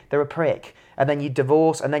actually. They're a prick. And then you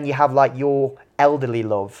divorce, and then you have like your elderly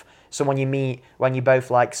love. Someone you meet when you both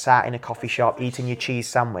like sat in a coffee shop eating your cheese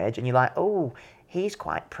sandwich and you're like, oh, he's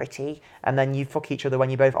quite pretty. And then you fuck each other when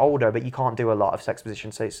you're both older, but you can't do a lot of sex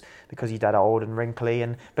positions, so it's because you're dead old and wrinkly,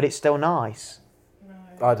 but it's still nice.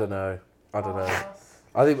 I don't know.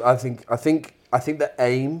 I think the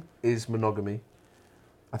aim is monogamy.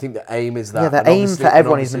 I think the aim is that. Yeah, the and aim obviously- for and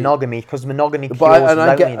everyone is obviously- monogamy because monogamy cures But I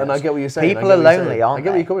loneliness. get what you're saying. People I are get what you're lonely, saying. aren't I get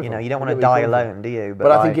where they? you're coming You know, from. you don't I want get to where die you're coming alone, do you?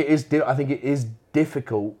 But I like, think it is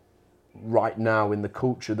difficult right now in the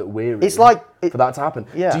culture that we're in. It's like for that to happen.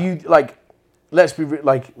 Yeah. Do you like? Let's be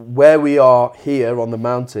like where we are here on the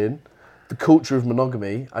mountain. The culture of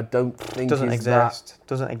monogamy, I don't think doesn't is exist. That,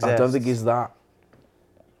 Doesn't exist. I don't think is that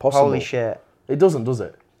possible. Holy shit. It doesn't, does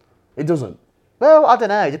it? It doesn't. Well, I don't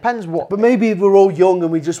know. It depends what. But maybe we're all young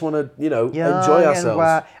and we just want to, enjoy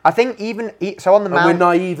ourselves. I think even so on the And mountain. we're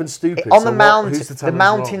naive and stupid. On so the what- mountain, who's to tell the us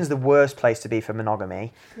mountain's the worst place to be for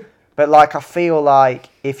monogamy. But like, I feel like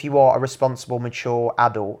if you are a responsible, mature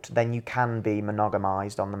adult, then you can be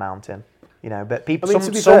monogamized on the mountain. You know, but people, I mean,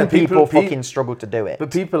 to be some fair, people people- fucking struggle to do it. But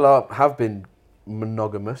people have been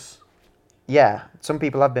monogamous. Yeah, some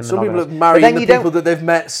people have been Some monogamous. people are marrying But then the you don't- people that they've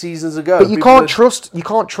met seasons ago. But you People can't that- trust. You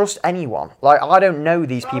can't trust anyone. Like I don't know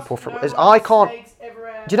these people from. I can't. Do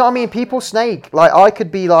you know what I mean? People snake. Like I could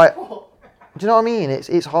be like. Do you know what I mean?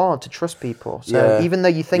 It's hard to trust people. So Yeah, even though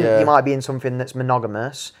you think yeah. you might be in something that's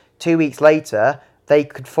monogamous, 2 weeks later they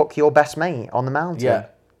could fuck your best mate on the mountain. Yeah.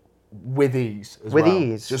 With ease. As With well.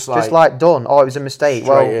 ease. Just Just like, like done. Oh, it was a mistake.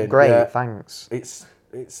 straight Well, in, great. yeah. Thanks. it's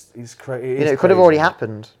crazy. You know, it could have already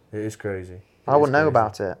happened. It is crazy. I wouldn't know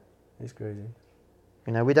about it. It's crazy.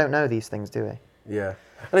 You know, we don't know these things, do we? Yeah.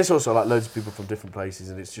 And it's also like loads of people from different places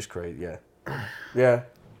and it's just crazy. Yeah. Yeah.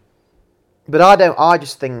 But I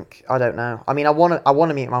just think, I don't know. I mean, I want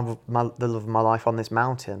to meet the love of my life on this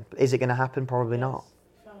mountain. But is it going to happen? Probably not.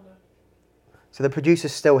 So the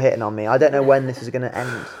producer's still hitting on me. I don't know when this is going to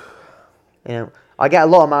end. You know, I get a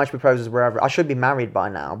lot of marriage proposals wherever. I should be married by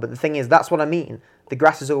now, but the thing is, that's what I mean. The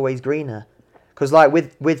grass is always greener. Because, like,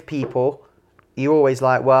 with people, you're always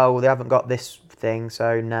like, well, they haven't got this thing,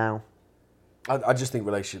 so no. I just think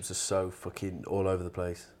relationships are so fucking all over the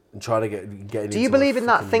place. And trying to get Do you believe in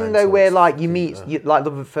that thing, though, where, like, you meet, like,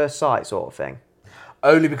 love at first sight sort of thing?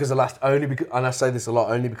 Only because and I say this a lot,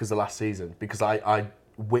 only because of last season. Because I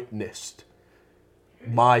witnessed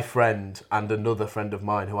my friend and another friend of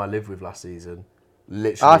mine who I lived with last season.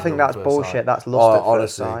 Literally, I think that's bullshit. Sight. That's lust at first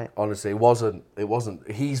honestly, sight. honestly, it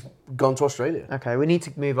wasn't. He's gone to Australia. Okay, we need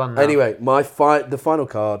to move on now. Anyway, the final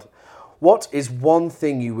card. What is one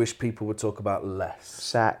thing you wish people would talk about less?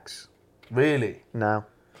 Sex. Really? No.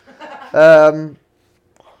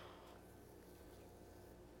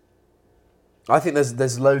 I think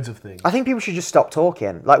there's loads of things. I think people should just stop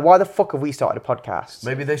talking. Like, why the fuck have we started a podcast?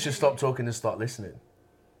 Maybe they should stop talking and start listening.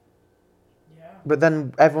 Yeah. But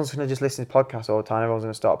then everyone's going to just listen to podcasts all the time. Everyone's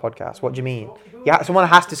going to start a podcast. What do you mean? Yeah, someone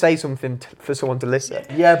has to say something for someone to listen.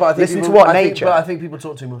 Yeah, but I think Listen people, to what I think- nature? but I think people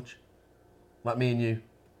talk too much. Like me and you.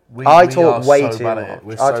 I We talk are way so too bad much. at it.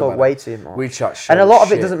 We're I so talk bad way at it. too much. We chat And a lot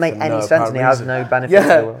of it shit doesn't make for any no sense and it has reason. no benefit to the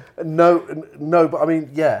Yeah, world. no, but I mean,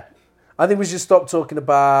 yeah. I think we should stop talking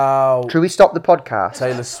about Should we stop the podcast?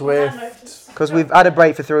 Taylor Swift. Because we've had a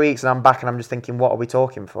break for 3 weeks and I'm back and I'm just thinking, what are we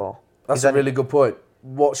talking for? That's Is a any- really good point.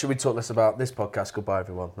 What should we talk less about this podcast? Goodbye,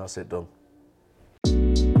 everyone. That's it, done.